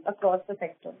in all across the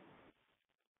sector?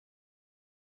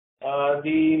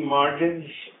 The margins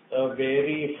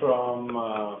vary from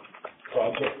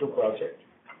project to project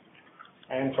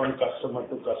and from customer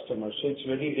to customer. So it's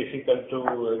very difficult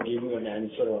to give you an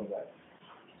answer on that.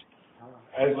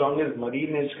 As long as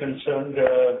marine is concerned,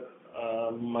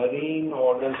 marine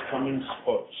orders come in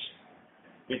spurts,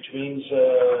 which means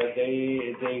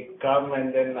they come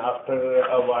and then after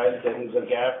a while there is a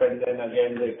gap and then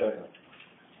again they turn.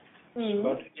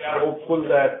 But we are hopeful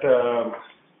that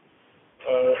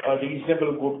a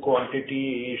reasonable good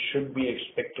quantity should be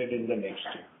expected in the next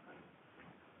year.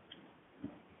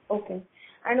 Okay.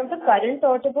 And of the current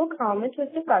order book, how much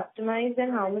is the customized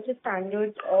and how much is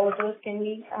standard orders? Can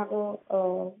we have a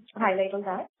highlight on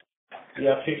that?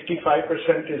 Yeah,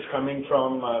 55% is coming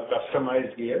from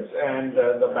customized gears, and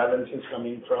the balance is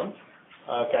coming from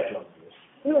catalog gears.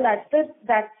 No,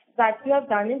 that you have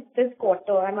done in this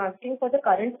quarter. I'm asking for the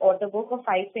current order book of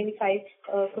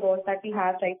 525 crores that we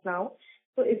have right now.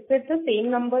 So is it the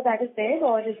same number that is there,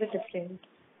 or is it different?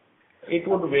 It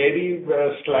would vary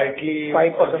slightly.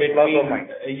 5% plus or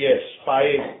minus. Yes,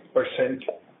 5%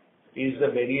 is the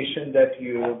variation that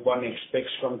one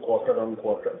expects from quarter on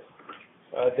quarter.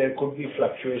 There could be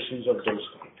fluctuations of those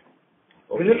kind.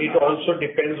 Okay. It also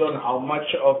depends on how much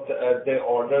of the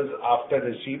orders after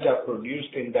received are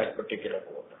produced in that particular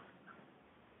quarter.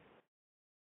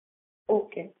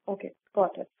 Okay,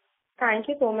 got it. Thank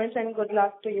you so much, and good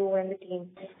luck to you and the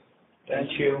team. Thank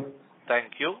you.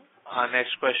 Thank you. Our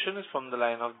next question is from the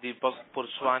line of Deepak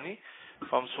Purswani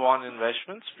from Swan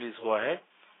Investments. Please go ahead.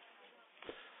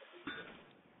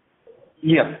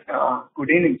 Yeah. Good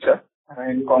evening, sir,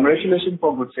 and congratulations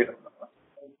for good set of numbers.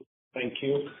 Thank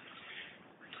you.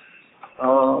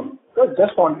 So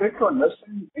just wanted to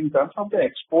understand in terms of the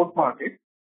export market,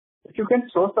 if you can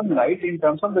throw some light in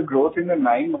terms of the growth in the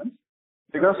 9 months,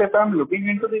 because if I'm looking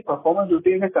into the performance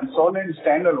between the consolidated and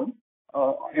standalone,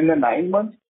 in the 9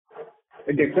 months,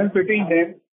 the difference between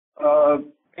them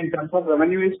in terms of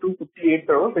revenue is 258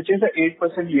 crores, which is a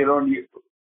 8% year-on-year growth.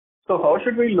 So how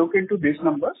should we look into these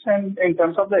numbers? And in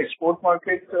terms of the export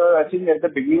market, I think at the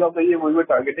beginning of the year, we were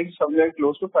targeting somewhere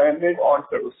close to 500 odd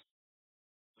crores.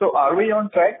 So are we on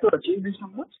track to achieve these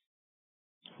numbers?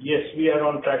 Yes, we are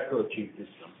on track to achieve this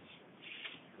number.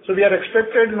 So we are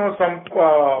expected, some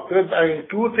because in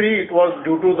Q3 it was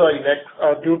due to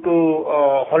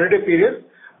holiday period,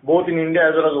 both in India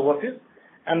as well as overseas,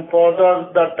 and further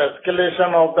that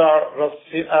escalation of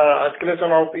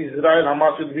Israel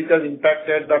Hamas, which has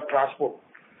impacted the transport.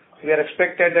 We are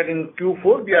expected that in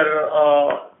Q4 we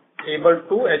are able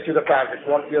to achieve the target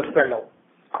what we have spelled out.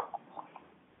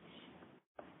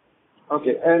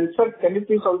 Okay, and sir, can you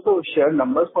please also share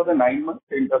numbers for the 9 months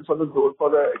in terms of the growth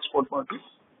for the export market?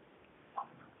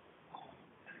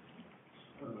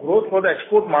 Growth for the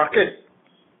export market?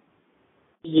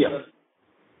 Yes.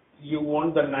 You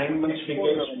want the 9 months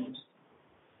figures?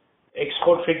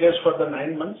 Export figures for the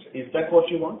 9 months? Is that what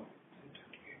you want?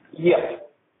 Yes.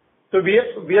 So we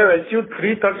have achieved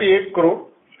 338 crore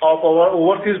of our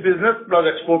overseas business plus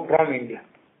export from India.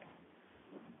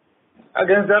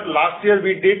 Against that, last year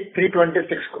we did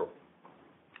 326 crore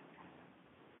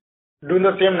during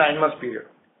the same 9 months period.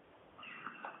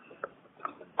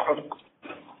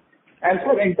 And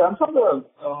sir, in terms of the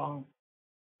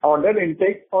order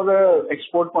intake for the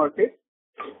export market,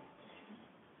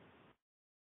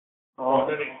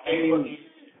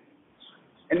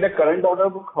 in the current order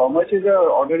book, how much is the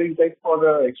order intake for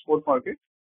the export market?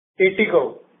 80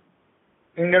 crore.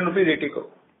 Indian rupees 80 crore.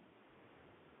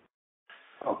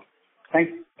 Okay. Thank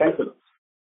you.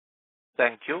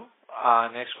 Thank you.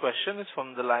 Next question is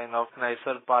from the line of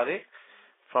Naisar Parekh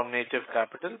from Native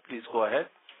Capital. Please go ahead.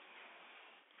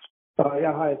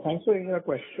 Yeah, hi. Thanks for taking your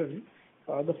question.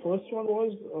 The first one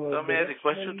was... Sir, may I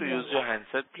request you to use your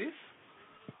handset, please?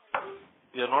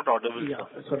 You're not audible, Yeah,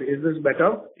 sir. sorry. Is this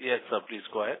better? Yes, sir. Please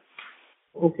go ahead.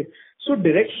 Okay. So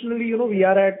directionally, we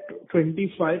are at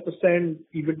 25%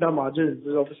 EBITDA margins.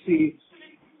 This is obviously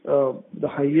the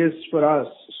highest for us.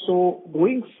 So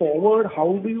going forward,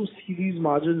 how do you see these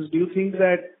margins? Do you think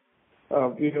that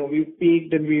we've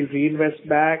peaked and we'll reinvest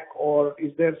back, or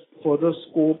is there further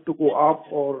scope to go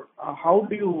up, or how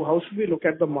should we look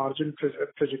at the margin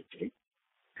trajectory?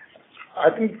 I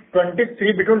think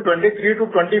between 23 to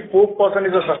 24%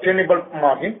 is a sustainable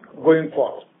margin going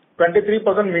forward.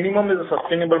 23% minimum is a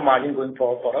sustainable margin going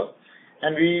forward for us,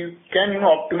 and we can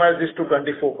optimize this to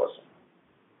 24%.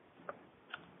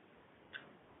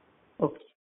 Okay,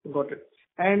 got it.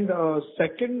 And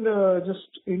second,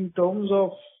 just in terms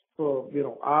of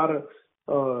our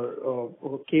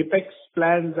capex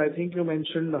plans, I think you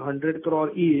mentioned 100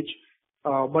 crore each.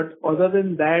 But other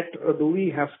than that, do we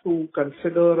have to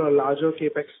consider a larger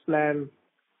capex plan,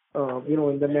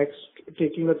 in the next,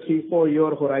 taking a 3-4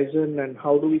 year horizon, and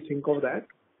how do we think of that?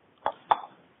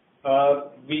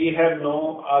 We have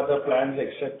no other plans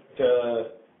except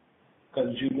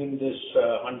consuming this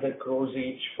 100 crores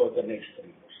each for the next 3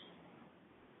 years.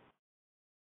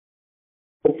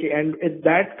 Okay, and at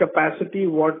that capacity, at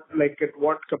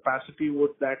what capacity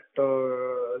would that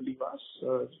leave us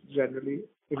generally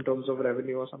in terms of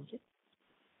revenue or something?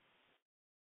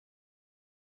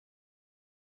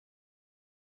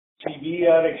 We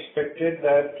are expected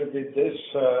that with this,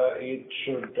 it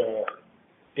should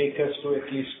take us to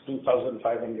at least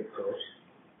 2,500 crores.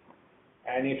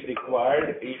 And if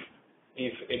required,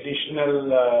 if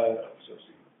additional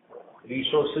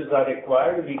resources are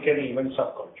required, we can even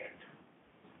subcontract.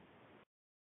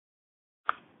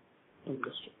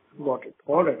 Understood. Got it.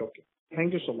 All right. Okay.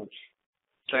 Thank you so much.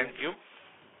 Thank you.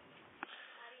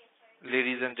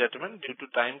 Ladies and gentlemen, due to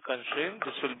time constraint,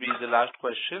 this will be the last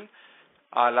question.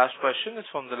 Our last question is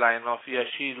from the line of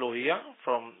Yashi Lohia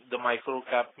from the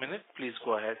Microcap Minute. Please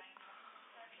go ahead.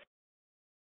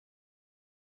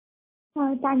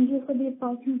 Thank you for the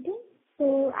opportunity.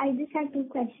 So I just had 2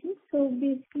 questions. So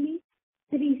basically,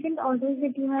 the recent orders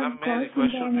that you have got... May I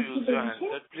request you to use your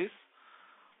handset, please?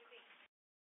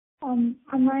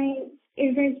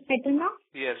 Is it better now?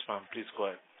 Yes, ma'am. Please go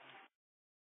ahead.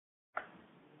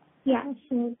 Yeah,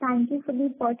 so thank you for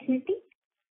the opportunity.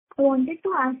 I wanted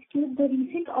to ask you the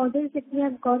recent orders that we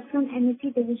have got from energy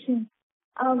division.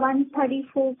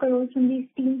 134 crores from the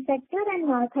steam sector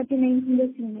and 39 from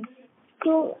the cement.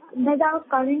 So does our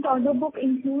current order book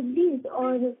include these,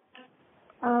 or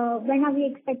when are we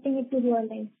expecting it to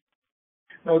realize?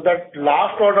 Now, that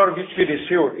last order which we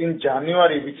received in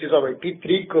January, which is of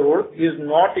 83 crore, is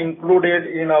not included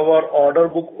in our order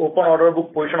book, open order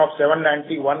book position of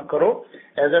 791 crore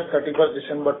as of 31st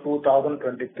December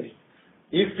 2023.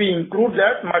 If we include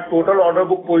that, my total order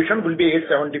book position will be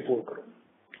 874 crore.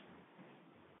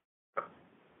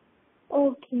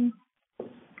 Okay.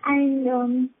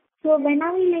 And so when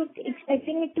are we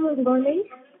expecting it to realize?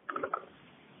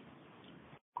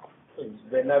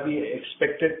 When are we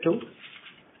expected to?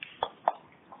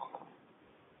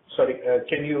 Sorry,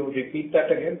 can you repeat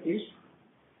that again, please?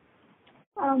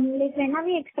 When are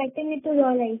we expecting it to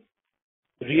realize?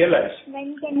 Realize?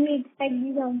 When can we expect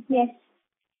these? Yes.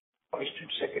 Just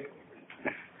a second.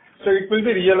 So it will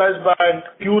be realized by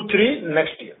Q3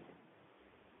 next year.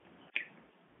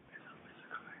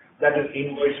 That is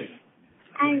invoicing.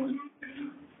 And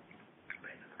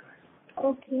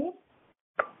okay.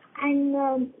 And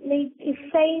if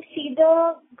I see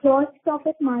the gross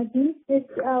profit margins this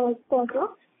quarter,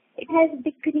 it has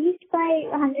decreased by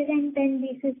 110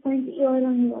 basis points year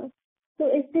on year. So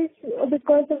is this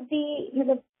because of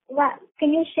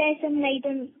can you share some light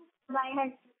on why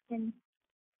has this been?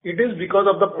 It is because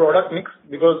of the product mix,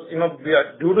 because, we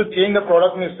are due to change the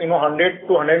product mix, 100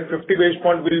 to 150 basis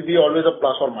point will be always a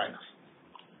plus or minus.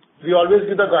 We always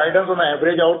give the guidance on the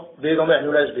average out based on the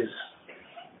annualized basis.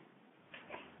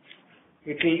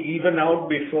 It will even out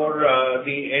before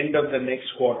the end of the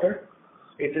next quarter.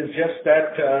 It is just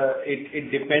that it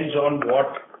depends on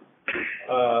what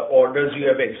orders you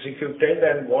have executed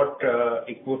and what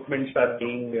equipments are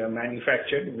being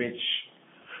manufactured, which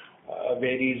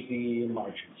varies the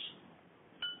margins.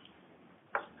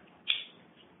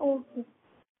 Okay.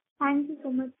 Thank you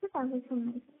so much, sir. That was so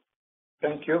nice.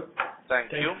 Thank you.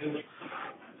 Thank you.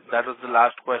 That was the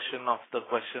last question of the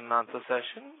question and answer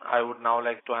session. I would now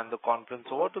like to hand the conference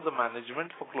over to the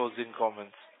management for closing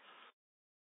comments.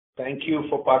 Thank you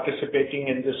for participating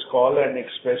in this call and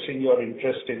expressing your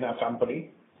interest in our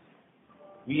company.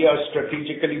 We are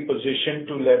strategically positioned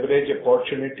to leverage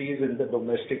opportunities in the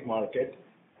domestic market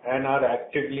and are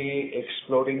actively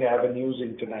exploring avenues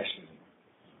internationally.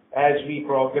 As we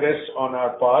progress on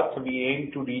our path, we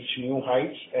aim to reach new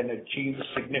heights and achieve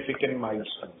significant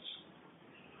milestones.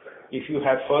 If you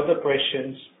have further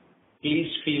questions,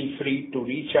 please feel free to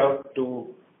reach out to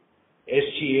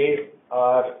SGA,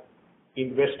 our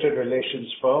investor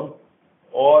relations firm,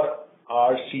 or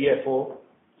our CFO,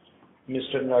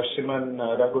 Mr. Narasimhan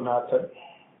Raghunathan.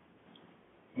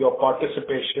 Your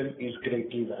participation is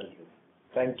greatly valued.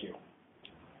 Thank you.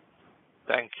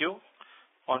 Thank you.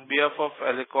 On behalf of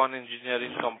Elecon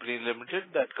Engineering Company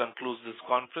Limited, that concludes this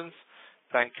conference.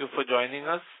 Thank you for joining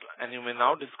us, and you may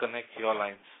now disconnect your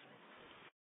lines.